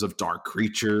numbers of dark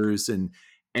creatures. And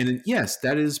yes,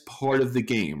 that is part of the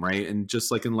game, right? And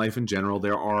just like in life in general,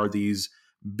 there are these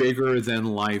bigger than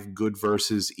life good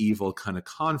versus evil kind of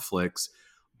conflicts.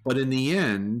 But in the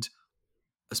end,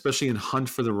 especially in Hunt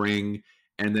for the Ring,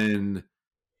 and then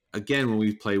again, when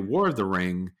we play War of the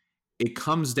Ring, it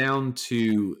comes down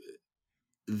to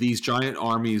these giant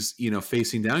armies,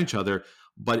 facing down each other,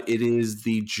 but it is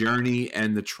the journey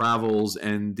and the travels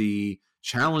and the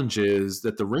challenges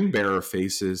that the ring bearer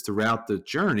faces throughout the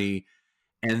journey.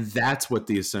 And that's what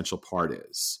the essential part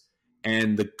is.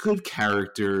 And the good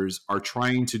characters are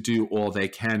trying to do all they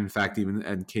can, in fact, even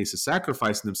in case of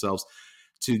sacrificing themselves,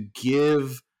 to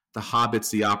give the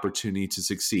hobbits the opportunity to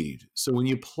succeed. So when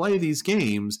you play these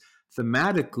games,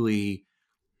 thematically,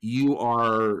 you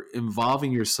are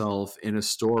involving yourself in a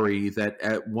story that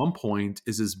at one point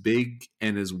is as big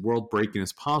and as world-breaking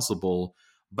as possible,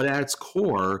 but at its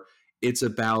core, it's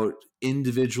about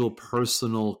individual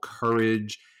personal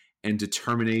courage and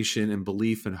determination and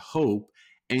belief and hope,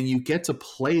 and you get to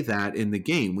play that in the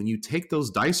game. When you take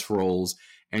those dice rolls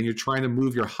and you're trying to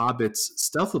move your hobbits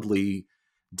stealthily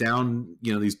down,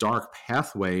 these dark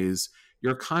pathways,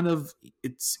 you're kind of,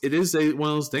 it is one of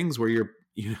those things where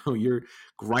you're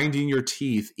grinding your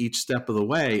teeth each step of the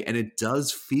way, and it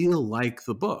does feel like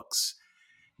the books.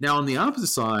 Now, on the opposite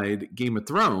side, Game of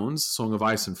Thrones, Song of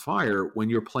Ice and Fire, when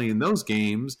you're playing those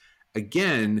games,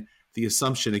 again, the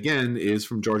assumption, again, is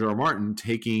from George R. Martin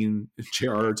taking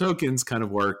J.R.R. Tolkien's kind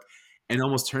of work and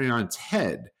almost turning it on its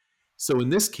head. So in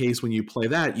this case, when you play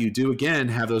that, you do, again,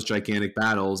 have those gigantic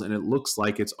battles, and it looks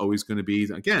like it's always going to be,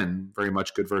 again, very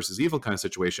much good versus evil kind of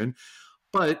situation.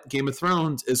 But Game of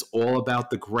Thrones is all about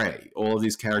the gray. All of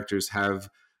these characters have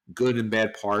good and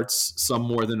bad parts, some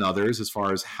more than others, as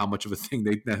far as how much of a thing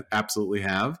they absolutely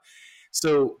have.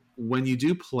 So when you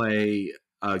do play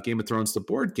Game of Thrones, the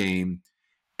board game,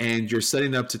 and you're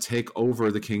setting up to take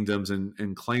over the kingdoms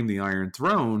and claim the Iron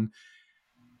Throne,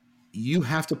 you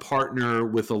have to partner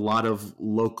with a lot of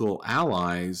local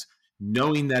allies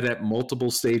knowing that at multiple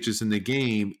stages in the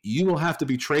game, you will have to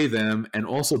betray them, and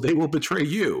also they will betray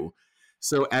you.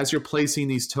 So as you're placing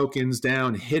these tokens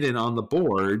down hidden on the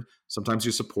board, sometimes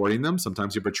you're supporting them,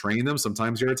 sometimes you're betraying them,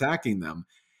 sometimes you're attacking them.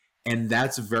 And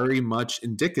that's very much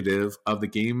indicative of the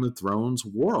Game of Thrones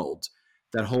world.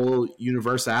 That whole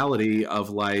universality of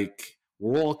like,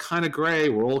 we're all kind of gray,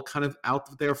 we're all kind of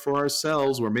out there for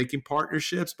ourselves, we're making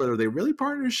partnerships, but are they really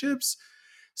partnerships?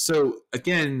 So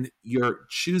again, you're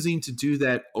choosing to do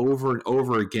that over and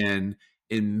over again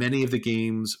in many of the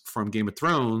games from Game of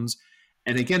Thrones.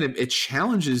 And again, it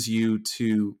challenges you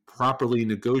to properly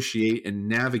negotiate and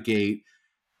navigate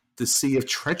the sea of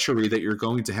treachery that you're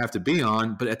going to have to be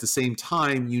on. But at the same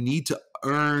time, you need to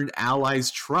earn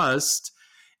allies' trust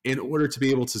in order to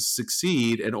be able to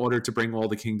succeed, in order to bring all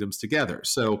the kingdoms together.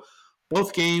 So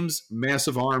both games,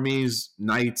 massive armies,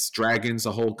 knights, dragons,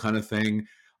 the whole kind of thing.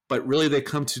 But really, they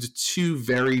come to two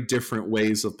very different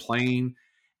ways of playing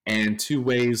and two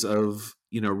ways of,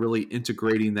 really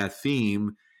integrating that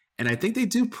theme. And I think they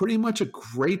do pretty much a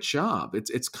great job.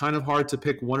 It's kind of hard to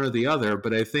pick one or the other,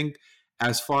 but I think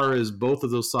as far as both of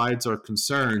those sides are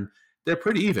concerned, they're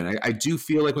pretty even. I do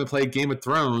feel like when I play Game of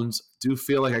Thrones, do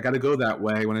feel like I got to go that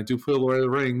way. When I do play Lord of the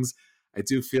Rings, I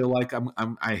do feel like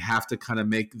I have to kind of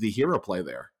make the hero play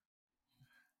there.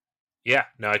 Yeah,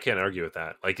 no, I can't argue with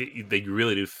that. Like, they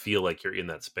really do feel like you're in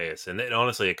that space. And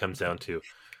honestly, it comes down to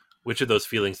which of those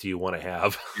feelings do you want to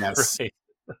have? Yes. Right?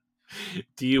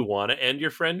 Do you want to end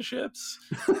your friendships?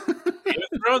 Game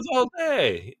of Thrones all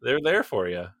day. They're there for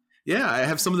you. Yeah, I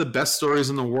have some of the best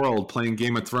stories in the world playing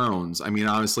Game of Thrones. I mean,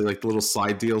 honestly, like the little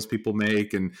side deals people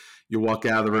make, and you walk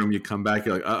out of the room, you come back,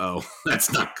 you're like, uh-oh,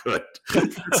 that's not good.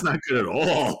 That's not good at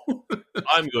all.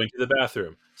 I'm going to the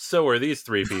bathroom. So are these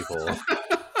three people.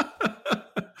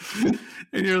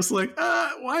 And you're just like,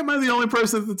 why am I the only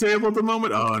person at the table at the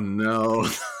moment? Oh, no.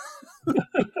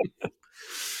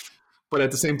 But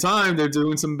at the same time, they're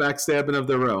doing some backstabbing of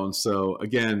their own. So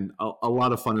again, a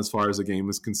lot of fun as far as the game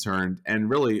is concerned, and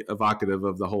really evocative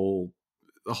of the whole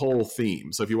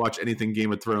theme. So if you watch anything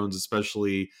Game of Thrones,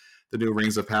 especially the new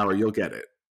Rings of Power, you'll get it.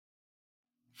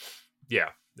 Yeah.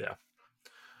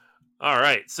 All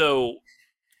right. So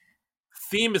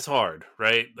theme is hard,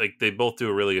 right? Like, they both do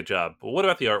a really good job. But what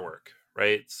about the artwork,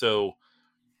 right? So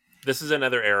this is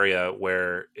another area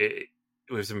where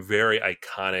we have some very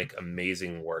iconic,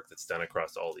 amazing work that's done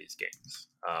across all these games.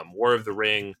 War of the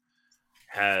Ring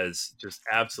has just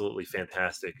absolutely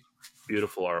fantastic,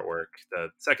 beautiful artwork. The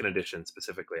second edition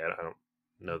specifically, I don't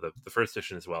know the first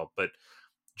edition as well, but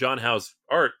John Howe's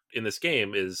art in this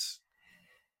game is,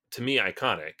 to me,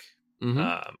 iconic,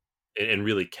 and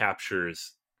really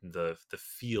captures the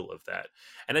feel of that.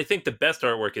 And I think the best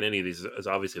artwork in any of these is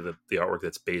obviously the artwork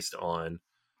that's based on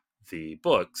the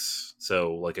books,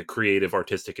 so like a creative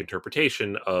artistic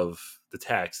interpretation of the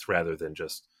text rather than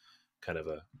just kind of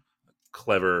a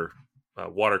clever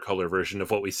watercolor version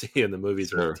of what we see in the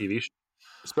movies or the TV show.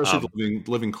 Especially the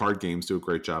living card games do a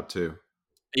great job too.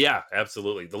 Yeah,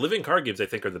 absolutely. The living card games, I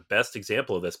think, are the best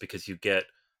example of this because you get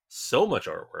so much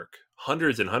artwork,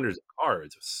 hundreds and hundreds of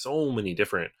cards, so many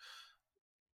different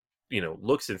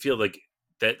looks and feel. Like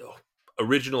that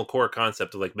original core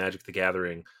concept of like Magic the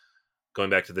Gathering, going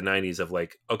back to the 90s, of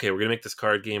like, okay, we're going to make this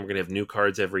card game. We're going to have new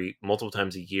cards multiple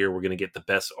times a year. We're going to get the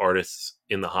best artists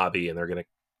in the hobby, and they're going to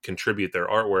contribute their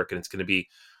artwork, and it's going to be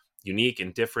unique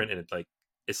and different. And it's like,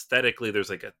 aesthetically, there's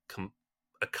like a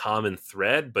common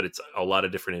thread, but it's a lot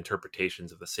of different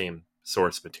interpretations of the same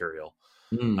source material.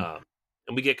 And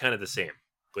we get kind of the same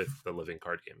with the living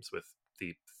card games, with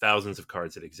the thousands of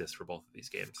cards that exist for both of these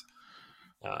games.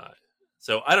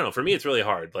 So I don't know. For me, it's really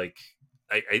hard. Like,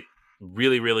 I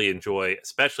really, really enjoy,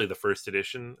 especially the first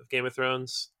edition of Game of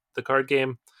Thrones, the card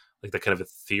game, like the kind of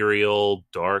ethereal,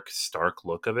 dark, stark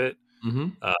look of it.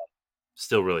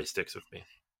 Still really sticks with me.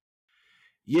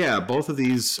 Yeah, both of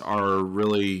these are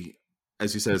really,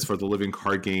 as you said, it's for the living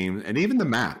card game, and even the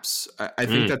maps. I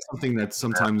think that's something that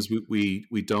sometimes we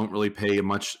don't really pay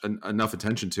enough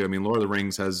attention to. I mean, Lord of the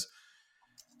Rings has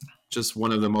just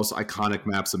one of the most iconic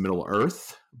maps of Middle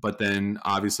Earth, but then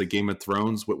obviously Game of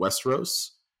Thrones with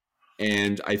Westeros.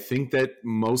 And I think that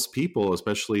most people,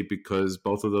 especially because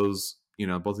both of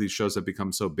these shows have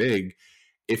become so big,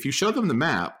 if you show them the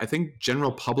map, I think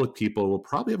general public people will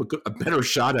probably have a better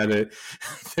shot at it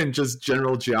than just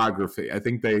general geography. I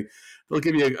think they'll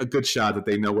give you a good shot that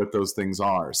they know what those things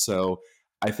are. So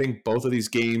I think both of these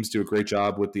games do a great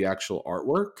job with the actual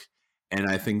artwork. And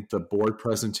I think the board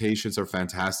presentations are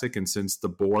fantastic. And since the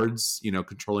boards,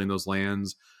 controlling those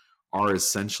lands are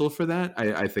essential for that,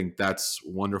 I think that's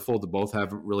wonderful to both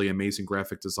have really amazing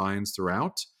graphic designs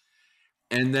throughout.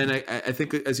 And then I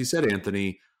think, as you said,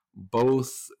 Anthony,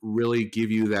 both really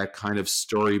give you that kind of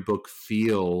storybook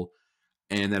feel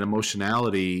and that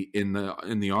emotionality in the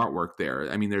artwork there.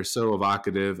 I mean, they're so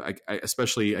evocative.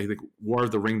 Especially, I think War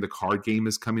of the Ring, the card game,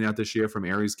 is coming out this year from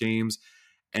Ares Games,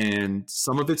 and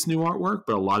some of it's new artwork,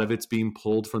 but a lot of it's being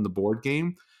pulled from the board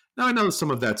game. Now, I know some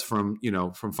of that's from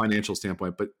from financial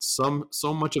standpoint, but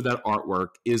so much of that artwork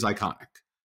is iconic.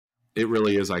 It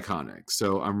really is iconic.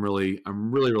 So I'm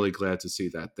really glad to see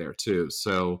that there too.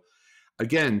 So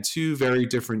again, two very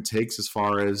different takes as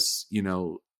far as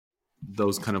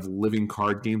those kind of living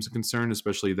card games are concerned,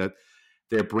 especially that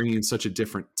they're bringing such a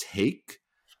different take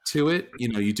to it.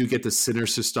 You do get the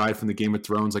sinister side from the Game of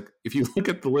Thrones. Like, if you look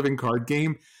at the living card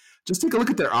game, just take a look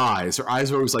at their eyes. Their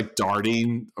eyes are always like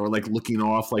darting or like looking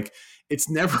off. Like, it's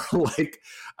never like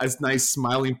a nice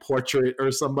smiling portrait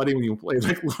or somebody. When you play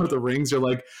like Lord of the Rings, you're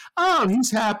like, oh, he's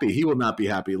happy. He will not be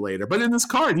happy later. But in this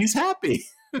card, he's happy.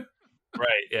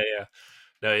 Right. Yeah. Yeah.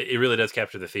 No, it really does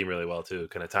capture the theme really well too,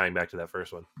 kind of tying back to that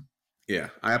first one. Yeah,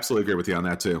 I absolutely agree with you on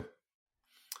that too.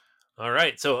 All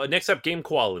right. So next up, game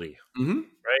quality. Mm-hmm.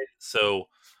 Right. So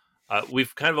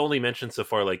we've kind of only mentioned so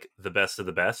far like the best of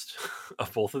the best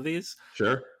of both of these.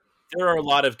 Sure. There are a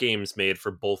lot of games made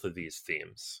for both of these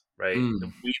themes, right?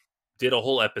 Mm. We did a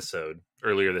whole episode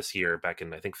earlier this year, back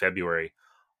in I think February,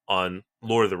 on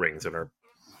Lord of the Rings in our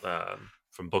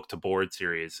from book to board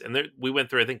series, and we went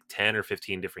through I think 10 or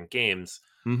 15 different games,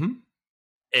 Mm-hmm.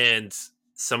 and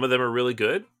some of them are really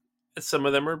good, and some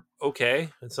of them are okay,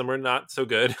 and some are not so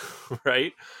good,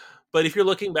 right? But if you're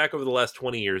looking back over the last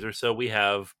 20 years or so, we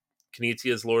have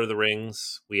Knizia's Lord of the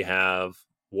Rings, we have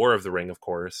War of the Ring, of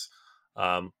course,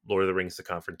 Lord of the Rings: The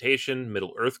Confrontation,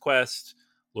 Middle Earth Quest,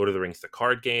 Lord of the Rings: The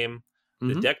Card Game.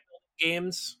 Mm-hmm. The deck building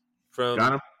games from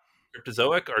Got him.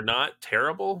 Cryptozoic are not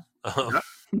terrible.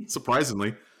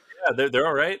 Surprisingly. Yeah, they're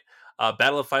all right.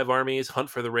 Battle of Five Armies, Hunt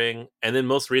for the Ring, and then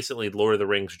most recently, Lord of the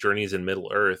Rings: Journeys in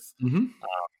Middle Earth. Mm-hmm.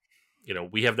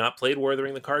 We have not played War of the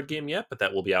Ring, the card game yet, but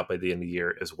that will be out by the end of the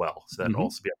year as well. So that'll Mm-hmm.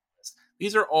 also be on the list.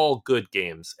 These are all good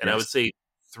games, and I would say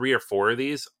 3 or 4 of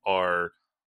these are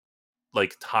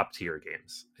like top tier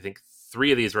games. I think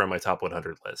 3 of these are on my top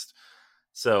 100 list.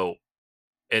 So,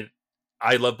 and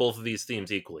I love both of these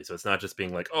themes equally. So it's not just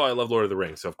being like, oh, I love Lord of the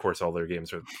Rings, so of course all their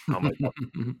games are on my top.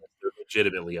 They're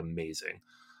legitimately amazing.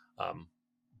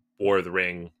 War of the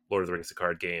Ring, Lord of the Rings, the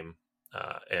card game,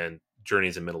 and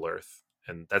Journeys in Middle Earth.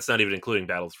 And that's not even including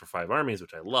Battles for Five Armies,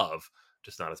 which I love,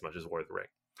 just not as much as War of the Ring.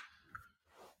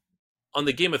 On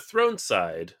the Game of Thrones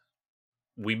side,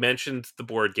 we mentioned the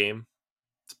board game.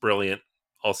 It's brilliant.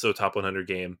 Also top 100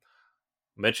 game.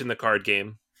 Mentioned the card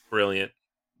game. Brilliant.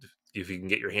 If you can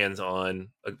get your hands on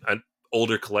an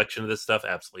older collection of this stuff,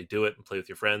 absolutely do it and play with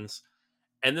your friends.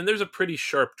 And then there's a pretty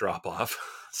sharp drop off.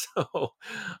 So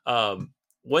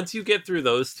once you get through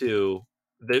those two,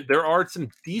 there are some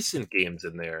decent games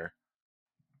in there,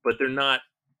 but they're not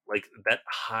like that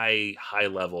high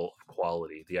level of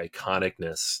quality, the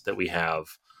iconicness that we have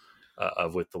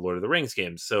of with the Lord of the Rings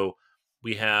games. So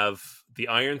we have the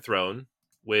Iron Throne,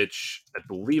 which I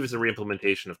believe is a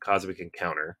reimplementation of Cosmic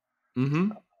Encounter.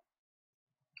 Mm-hmm.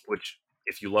 Which,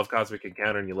 if you love Cosmic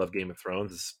Encounter and you love Game of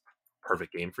Thrones, is a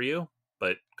perfect game for you.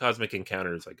 But Cosmic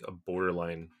Encounter is like a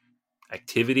borderline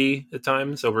activity at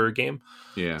times over a game.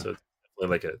 Yeah. So it's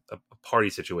like a party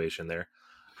situation there.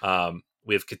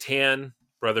 We have Catan,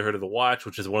 Brotherhood of the Watch,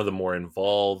 which is one of the more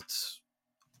involved,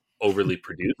 overly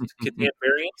produced Catan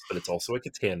variants, but it's also a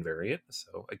Catan variant.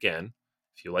 So again,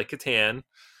 if you like Catan,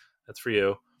 that's for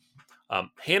you.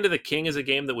 Hand of the King is a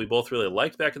game that we both really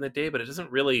liked back in the day, but it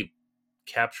doesn't really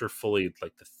capture fully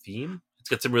like the theme. It's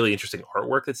got some really interesting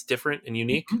artwork that's different and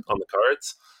unique on the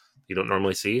cards you don't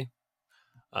normally see.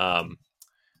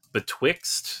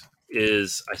 Betwixt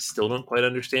is, I still don't quite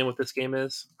understand what this game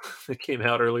is. It came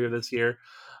out earlier this year.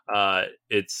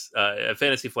 It's a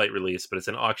Fantasy Flight release, but it's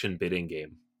an auction bidding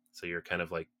game. So you're kind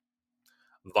of like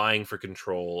vying for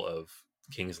control of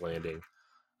King's Landing.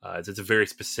 It's a very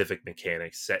specific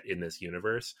mechanic set in this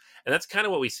universe. And that's kind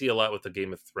of what we see a lot with the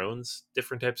Game of Thrones,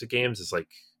 different types of games, is like,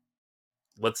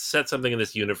 let's set something in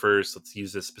this universe. Let's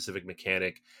use this specific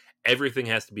mechanic. Everything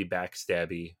has to be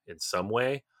backstabby in some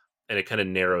way. And it kind of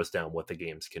narrows down what the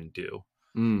games can do.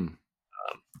 Mm.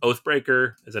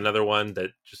 Oathbreaker is another one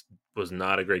that just was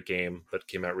not a great game, but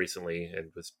came out recently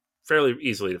and was fairly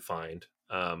easily to find.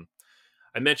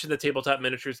 I mentioned the tabletop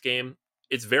miniatures game.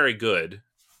 It's very good,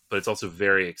 but it's also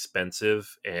very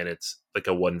expensive, and it's like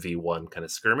a 1v1 kind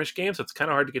of skirmish game, so it's kind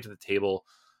of hard to get to the table,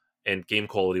 and game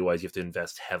quality wise you have to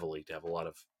invest heavily to have a lot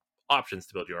of options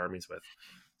to build your armies with.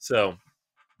 So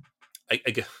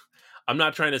I'm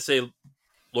not trying to say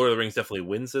Lord of the Rings definitely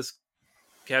wins this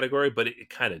category, but it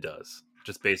kind of does,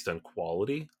 just based on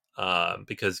quality.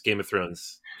 Because Game of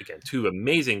Thrones, again, two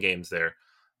amazing games there,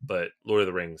 but Lord of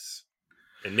the Rings,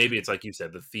 and maybe it's like you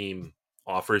said, the theme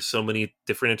offers so many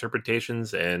different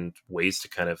interpretations and ways to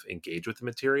kind of engage with the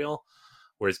material.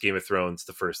 Whereas Game of Thrones,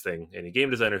 the first thing any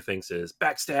game designer thinks is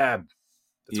backstab.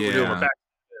 That's what we're doing. We're Yeah. back.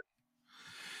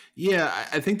 Yeah,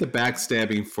 I think the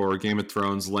backstabbing for Game of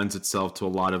Thrones lends itself to a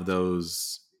lot of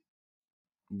those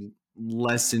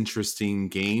less interesting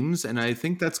games. And I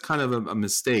think that's kind of a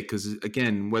mistake because,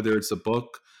 again, whether it's a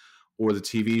book or the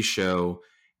TV show,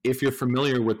 if you're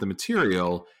familiar with the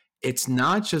material, it's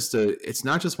not just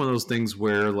one of those things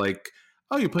where like,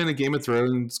 oh, you're playing a Game of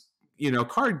Thrones,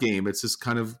 card game. It's this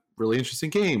kind of really interesting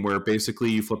game where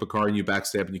basically you flip a card and you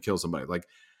backstab and you kill somebody. Like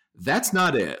that's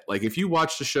not it. Like if you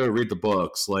watch the show, read the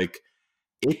books, like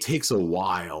it takes a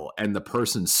while and the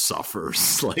person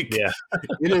suffers. Like Yeah.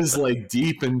 it is like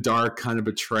deep and dark kind of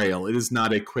betrayal. It is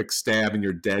not a quick stab and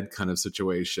you're dead kind of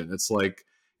situation. It's like,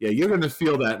 yeah, you're going to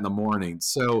feel that in the morning.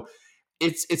 So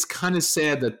it's kind of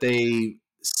sad that they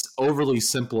overly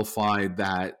simplified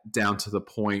that down to the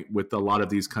point with a lot of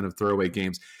these kind of throwaway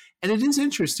games. And it is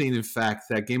interesting, in fact,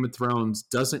 that Game of Thrones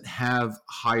doesn't have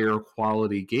higher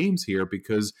quality games here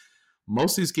because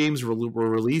most of these games were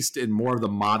released in more of the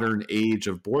modern age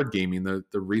of board gaming, the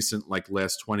recent like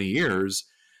last 20 years.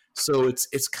 So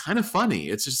it's kind of funny.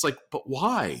 It's just like, but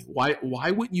why? Why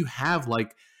wouldn't you have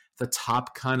like the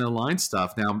top kind of line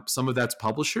stuff? Now, some of that's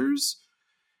publishers.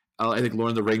 I think Lord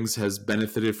of the Rings has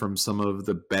benefited from some of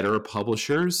the better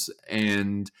publishers.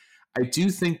 And I do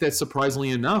think that surprisingly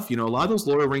enough, a lot of those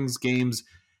Lord of the Rings games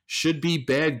should be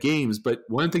bad games. But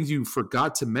one of the things you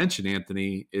forgot to mention,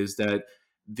 Anthony, is that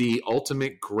the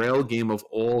ultimate Grail game of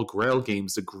all Grail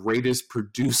games, the greatest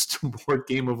produced board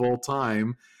game of all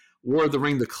time, War of the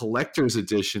Ring, the collector's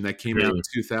edition that came out in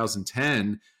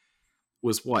 2010,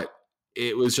 was what?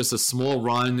 It was just a small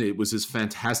run. It was this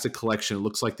fantastic collection. It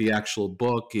looks like the actual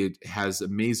book. It has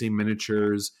amazing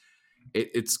miniatures.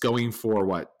 It's going for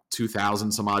what,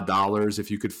 2,000 some odd dollars if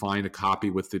you could find a copy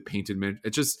with the painted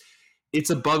miniature. It's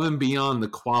above and beyond the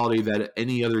quality that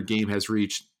any other game has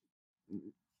reached.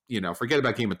 Forget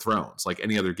about Game of Thrones, like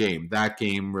any other game. That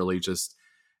game really just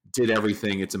did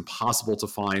everything. It's impossible to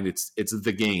find. It's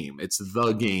the game. It's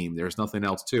the game. There's nothing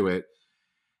else to it.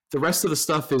 The rest of the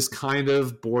stuff is kind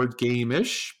of board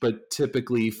game-ish, but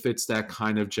typically fits that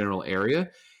kind of general area.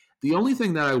 The only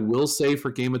thing that I will say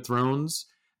for Game of Thrones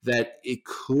that it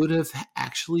could have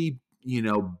actually,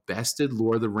 bested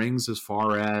Lord of the Rings as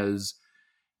far as,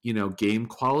 game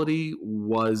quality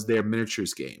was their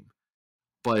miniatures game.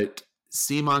 But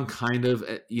Simon kind of,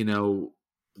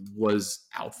 was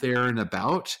out there and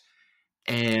about.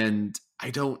 And I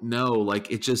don't know, like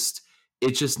it just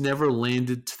never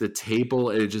landed to the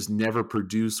table, and it just never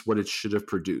produced what it should have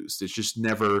produced. It's just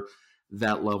never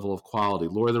that level of quality.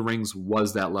 Lord of the Rings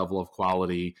was that level of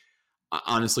quality,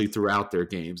 honestly, throughout their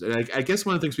games. And I guess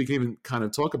one of the things we can even kind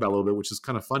of talk about a little bit, which is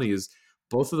kind of funny, is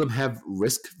both of them have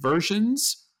Risk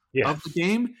versions of the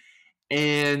game.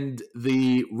 And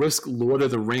the Risk Lord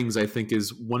of the Rings, I think,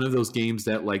 is one of those games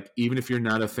that, like, even if you're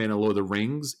not a fan of Lord of the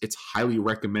Rings, it's highly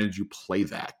recommended you play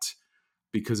that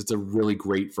because it's a really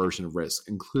great version of Risk,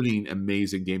 including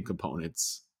amazing game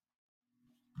components.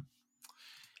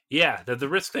 Yeah, the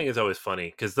Risk thing is always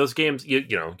funny because those games,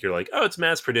 you're like, oh, it's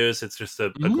mass produced, it's just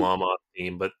a glom on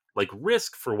theme. But like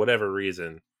Risk, for whatever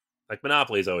reason, like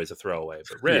Monopoly is always a throwaway,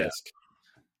 but Risk,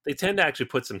 they tend to actually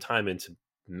put some time into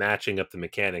matching up the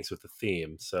mechanics with the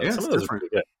theme. So some of those are pretty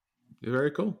good. They're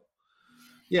very cool.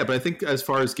 Yeah, but I think as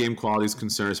far as game quality is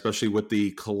concerned, especially with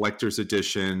the collector's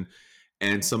edition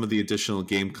and some of the additional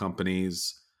game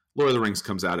companies, Lord of the Rings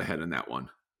comes out ahead in that one.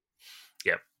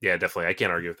 Yeah, definitely. I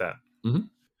can't argue with that. Mm-hmm.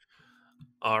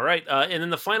 All right. And then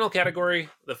the final category,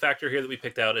 the factor here that we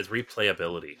picked out is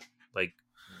replayability. Like,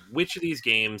 which of these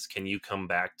games can you come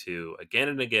back to again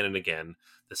and again and again,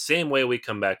 the same way we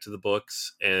come back to the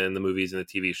books and the movies and the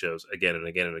TV shows again and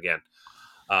again and again?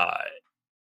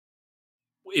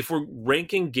 If we're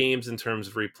ranking games in terms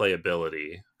of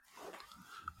replayability,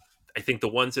 I think the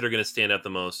ones that are going to stand out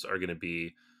the most are going to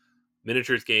be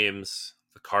miniatures games,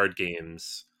 the card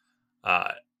games.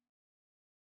 But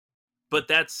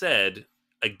that said,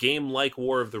 a game like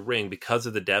War of the Ring, because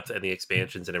of the depth and the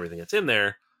expansions and everything that's in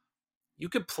there, you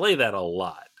could play that a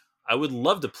lot. I would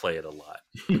love to play it a lot.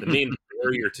 The main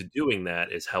barrier to doing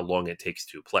that is how long it takes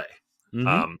to play.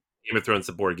 Mm-hmm. Game of Thrones,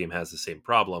 the board game, has the same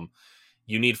problem.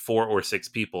 You need 4 or 6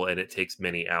 people, and it takes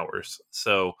many hours.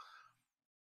 So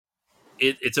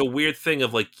it's a weird thing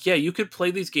of like, yeah, you could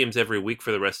play these games every week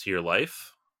for the rest of your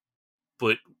life,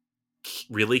 but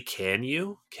really, can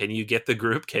you get the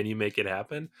group? Can you make it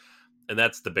happen? And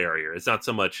that's the barrier. It's not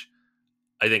so much,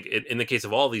 I think, in the case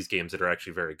of all these games that are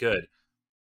actually very good,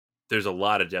 there's a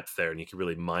lot of depth there and you can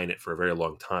really mine it for a very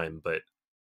long time. But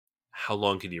how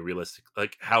long can you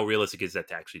how realistic is that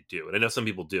to actually do? And I know some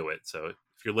people do it. So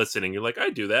if you're listening, you're like, I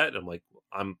do that. And I'm like,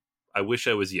 I wish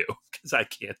I was you, because I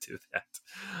can't do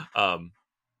that.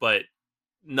 But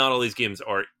not all these games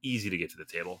are easy to get to the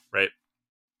table, right?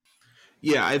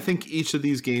 Yeah, I think each of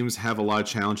these games have a lot of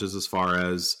challenges as far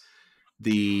as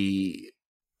the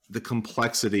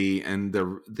complexity and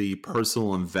the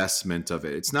personal investment of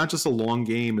it. It's not just a long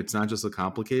game, it's not just a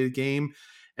complicated game.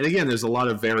 And again, there's a lot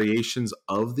of variations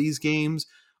of these games,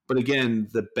 but again,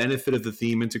 the benefit of the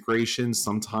theme integration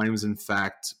sometimes in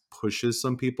fact pushes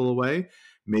some people away.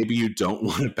 Maybe you don't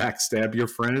want to backstab your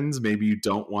friends, maybe you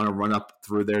don't want to run up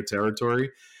through their territory.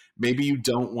 Maybe you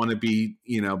don't want to be,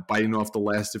 biting off the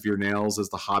last of your nails as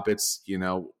the hobbits,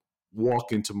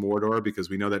 walk into Mordor, because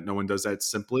we know that no one does that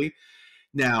simply.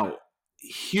 Now,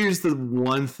 here's the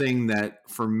one thing that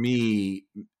for me,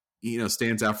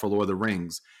 stands out for Lord of the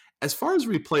Rings. As far as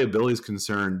replayability is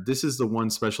concerned, this is the one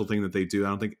special thing that they do. I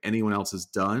don't think anyone else has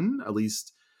done, at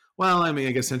least. Well, I mean,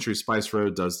 I guess Century Spice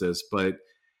Road does this, but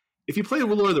if you play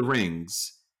Lord of the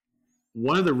Rings,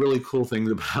 one of the really cool things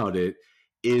about it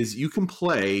is you can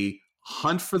play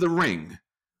Hunt for the Ring,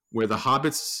 where the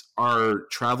hobbits are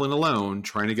traveling alone,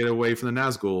 trying to get away from the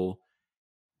Nazgul,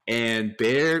 and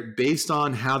based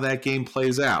on how that game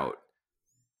plays out,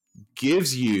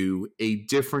 gives you a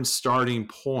different starting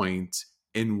point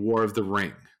in War of the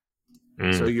Ring.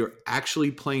 So you're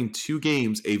actually playing two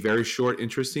games, a very short,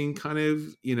 interesting kind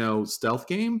of, stealth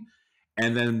game,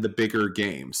 and then the bigger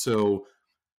game. So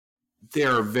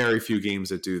there are very few games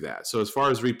that do that. So as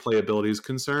far as replayability is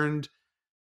concerned,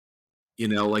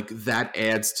 that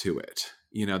adds to it.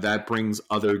 That brings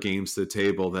other games to the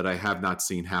table that I have not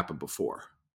seen happen before.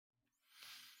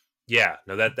 Yeah,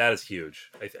 no, that is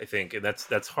huge. I think, and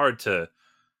that's hard to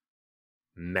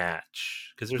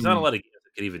match, because there's not a lot of games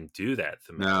that could even do that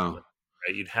thematically. No.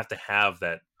 Right? You'd have to have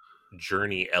that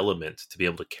journey element to be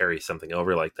able to carry something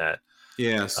over like that.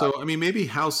 Yeah, so I mean, maybe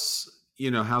House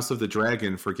of the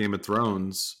Dragon for Game of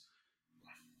Thrones,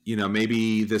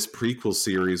 maybe this prequel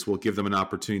series will give them an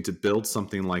opportunity to build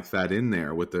something like that in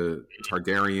there with the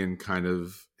Targaryen kind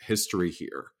of history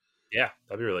here. Yeah,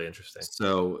 that'd be really interesting.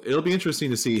 So it'll be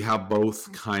interesting to see how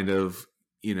both kind of,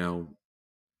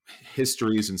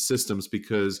 histories and systems,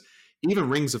 because even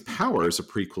Rings of Power is a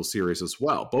prequel series as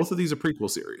well. Both of these are prequel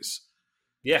series.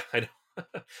 Yeah, I know.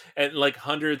 And like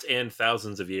hundreds and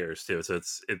thousands of years too. So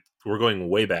we're going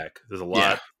way back. There's a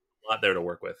lot there to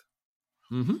work with.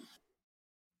 Mm-hmm.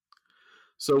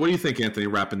 So what do you think, Anthony,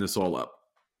 wrapping this all up?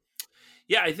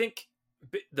 Yeah, I think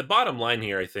the bottom line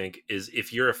here, I think, is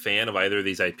if you're a fan of either of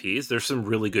these IPs, there's some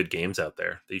really good games out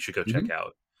there that you should go check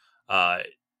out.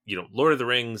 Lord of the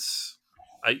Rings,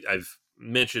 I've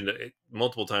mentioned it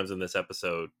multiple times in this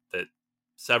episode that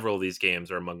several of these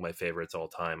games are among my favorites all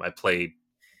time. I played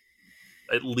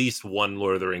at least one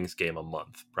Lord of the Rings game a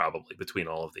month, probably, between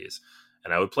all of these.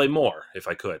 And I would play more if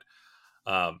I could.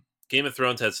 Game of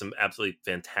Thrones has some absolutely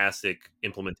fantastic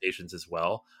implementations as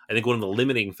well. I think one of the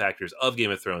limiting factors of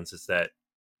Game of Thrones is that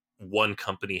one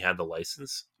company had the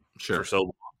license for so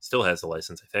long, still has the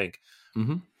license, I think.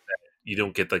 Mm-hmm. You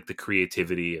don't get like the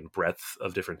creativity and breadth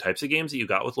of different types of games that you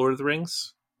got with Lord of the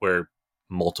Rings, where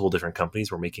multiple different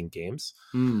companies were making games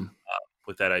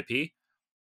with that IP.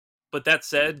 But that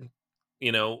said,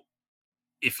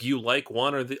 if you like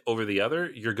one over the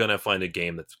other, you're going to find a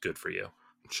game that's good for you.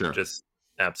 Sure. Just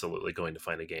absolutely going to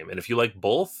find a game. And if you like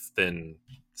both, then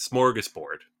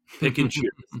smorgasbord. Pick and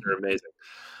choose. They're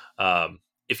amazing.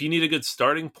 If you need a good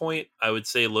starting point, I would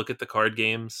say look at the card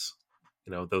games.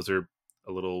 Those are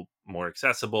a little more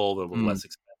accessible, they're a little less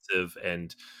expensive,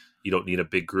 and you don't need a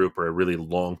big group or a really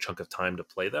long chunk of time to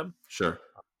play them. Sure.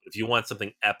 If you want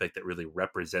something epic that really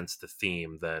represents the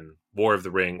theme, then War of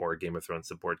the Ring or Game of Thrones,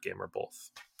 the board game, are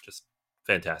both just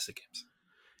fantastic games.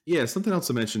 Yeah, something else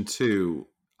to mention too.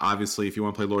 Obviously, if you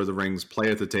want to play Lord of the Rings,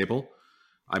 play at the table.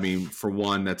 I mean, for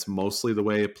one, that's mostly the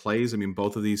way it plays. I mean,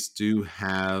 both of these do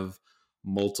have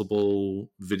multiple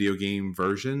video game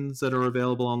versions that are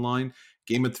available online.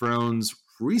 Game of Thrones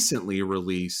recently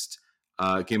released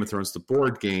Game of Thrones, the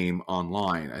board game,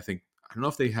 online. I don't know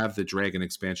if they have the Dragon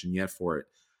expansion yet for it.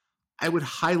 I would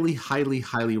highly, highly,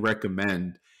 highly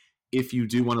recommend, if you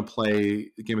do want to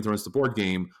play Game of Thrones, the board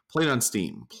game, play it on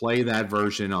Steam. Play that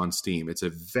version on Steam. It's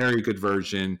a very good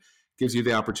version. Gives you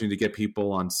the opportunity to get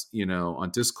people on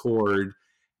Discord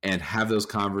and have those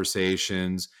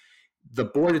conversations. The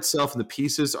board itself and the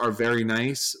pieces are very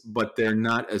nice, but they're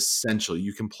not essential.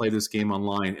 You can play this game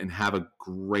online and have a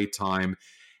great time.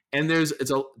 And there's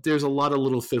a lot of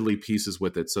little fiddly pieces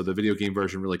with it, so the video game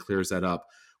version really clears that up.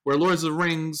 Where Lords of the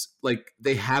Rings, like,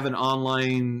 they have an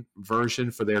online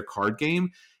version for their card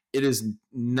game, it is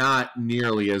not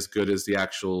nearly as good as the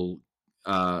actual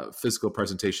physical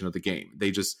presentation of the game.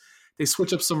 They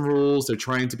switch up some rules. They're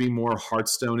trying to be more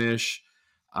Hearthstone-ish.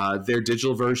 Their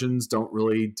digital versions don't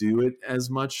really do it as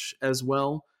much as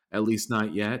well, at least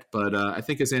not yet. But I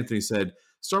think, as Anthony said,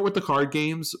 start with the card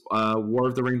games. War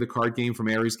of the Ring, the card game from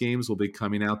Ares Games, will be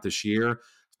coming out this year.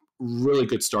 Really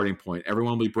good starting point.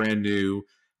 Everyone will be brand new,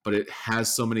 but it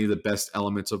has so many of the best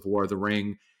elements of War of the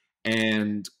Ring.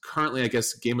 And currently, I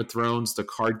guess Game of Thrones, the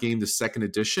card game, the second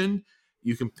edition,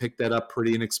 you can pick that up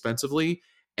pretty inexpensively.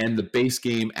 And the base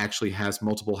game actually has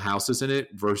multiple houses in it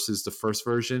versus the first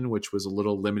version, which was a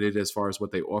little limited as far as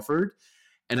what they offered.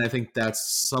 And I think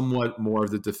that's somewhat more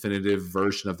of the definitive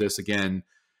version of this. Again,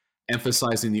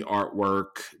 emphasizing the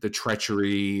artwork, the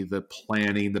treachery, the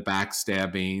planning, the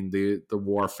backstabbing, the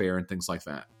warfare, and things like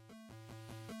that.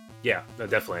 Yeah,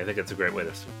 definitely. I think it's a great way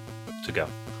to go.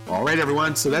 All right,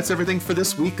 everyone. So that's everything for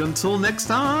this week. Until next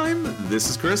time, this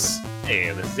is Chris.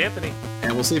 And this is Anthony.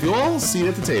 And we'll save you all. See you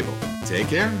at the table. Take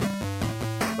care.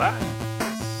 Bye.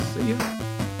 See ya.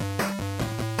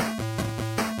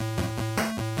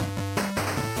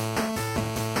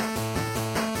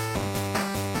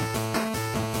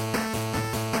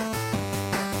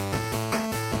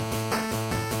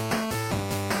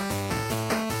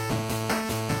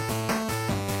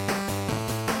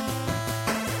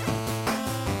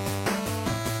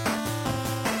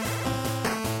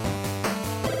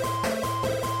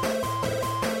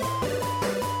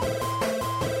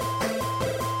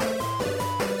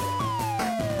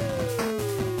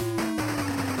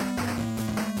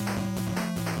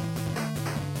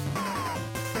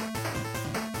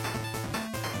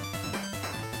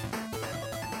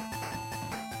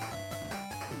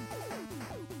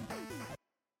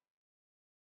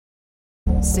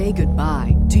 Say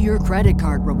goodbye to your credit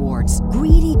card rewards.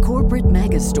 Greedy corporate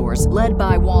mega stores, led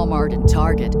by Walmart and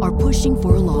Target, are pushing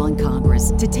for a law in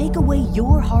Congress to take away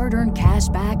your hard-earned cash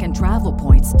back and travel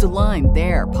points to line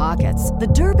their pockets. The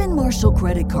Durbin-Marshall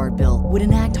credit card bill would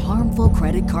enact harmful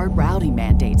credit card routing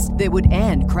mandates that would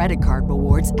end credit card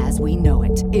rewards as we know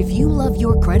it. If you love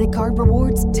your credit card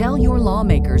rewards, tell your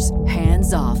lawmakers,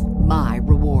 hands off my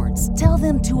rewards. Tell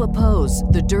them to oppose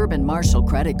the Durbin-Marshall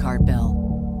credit card bill.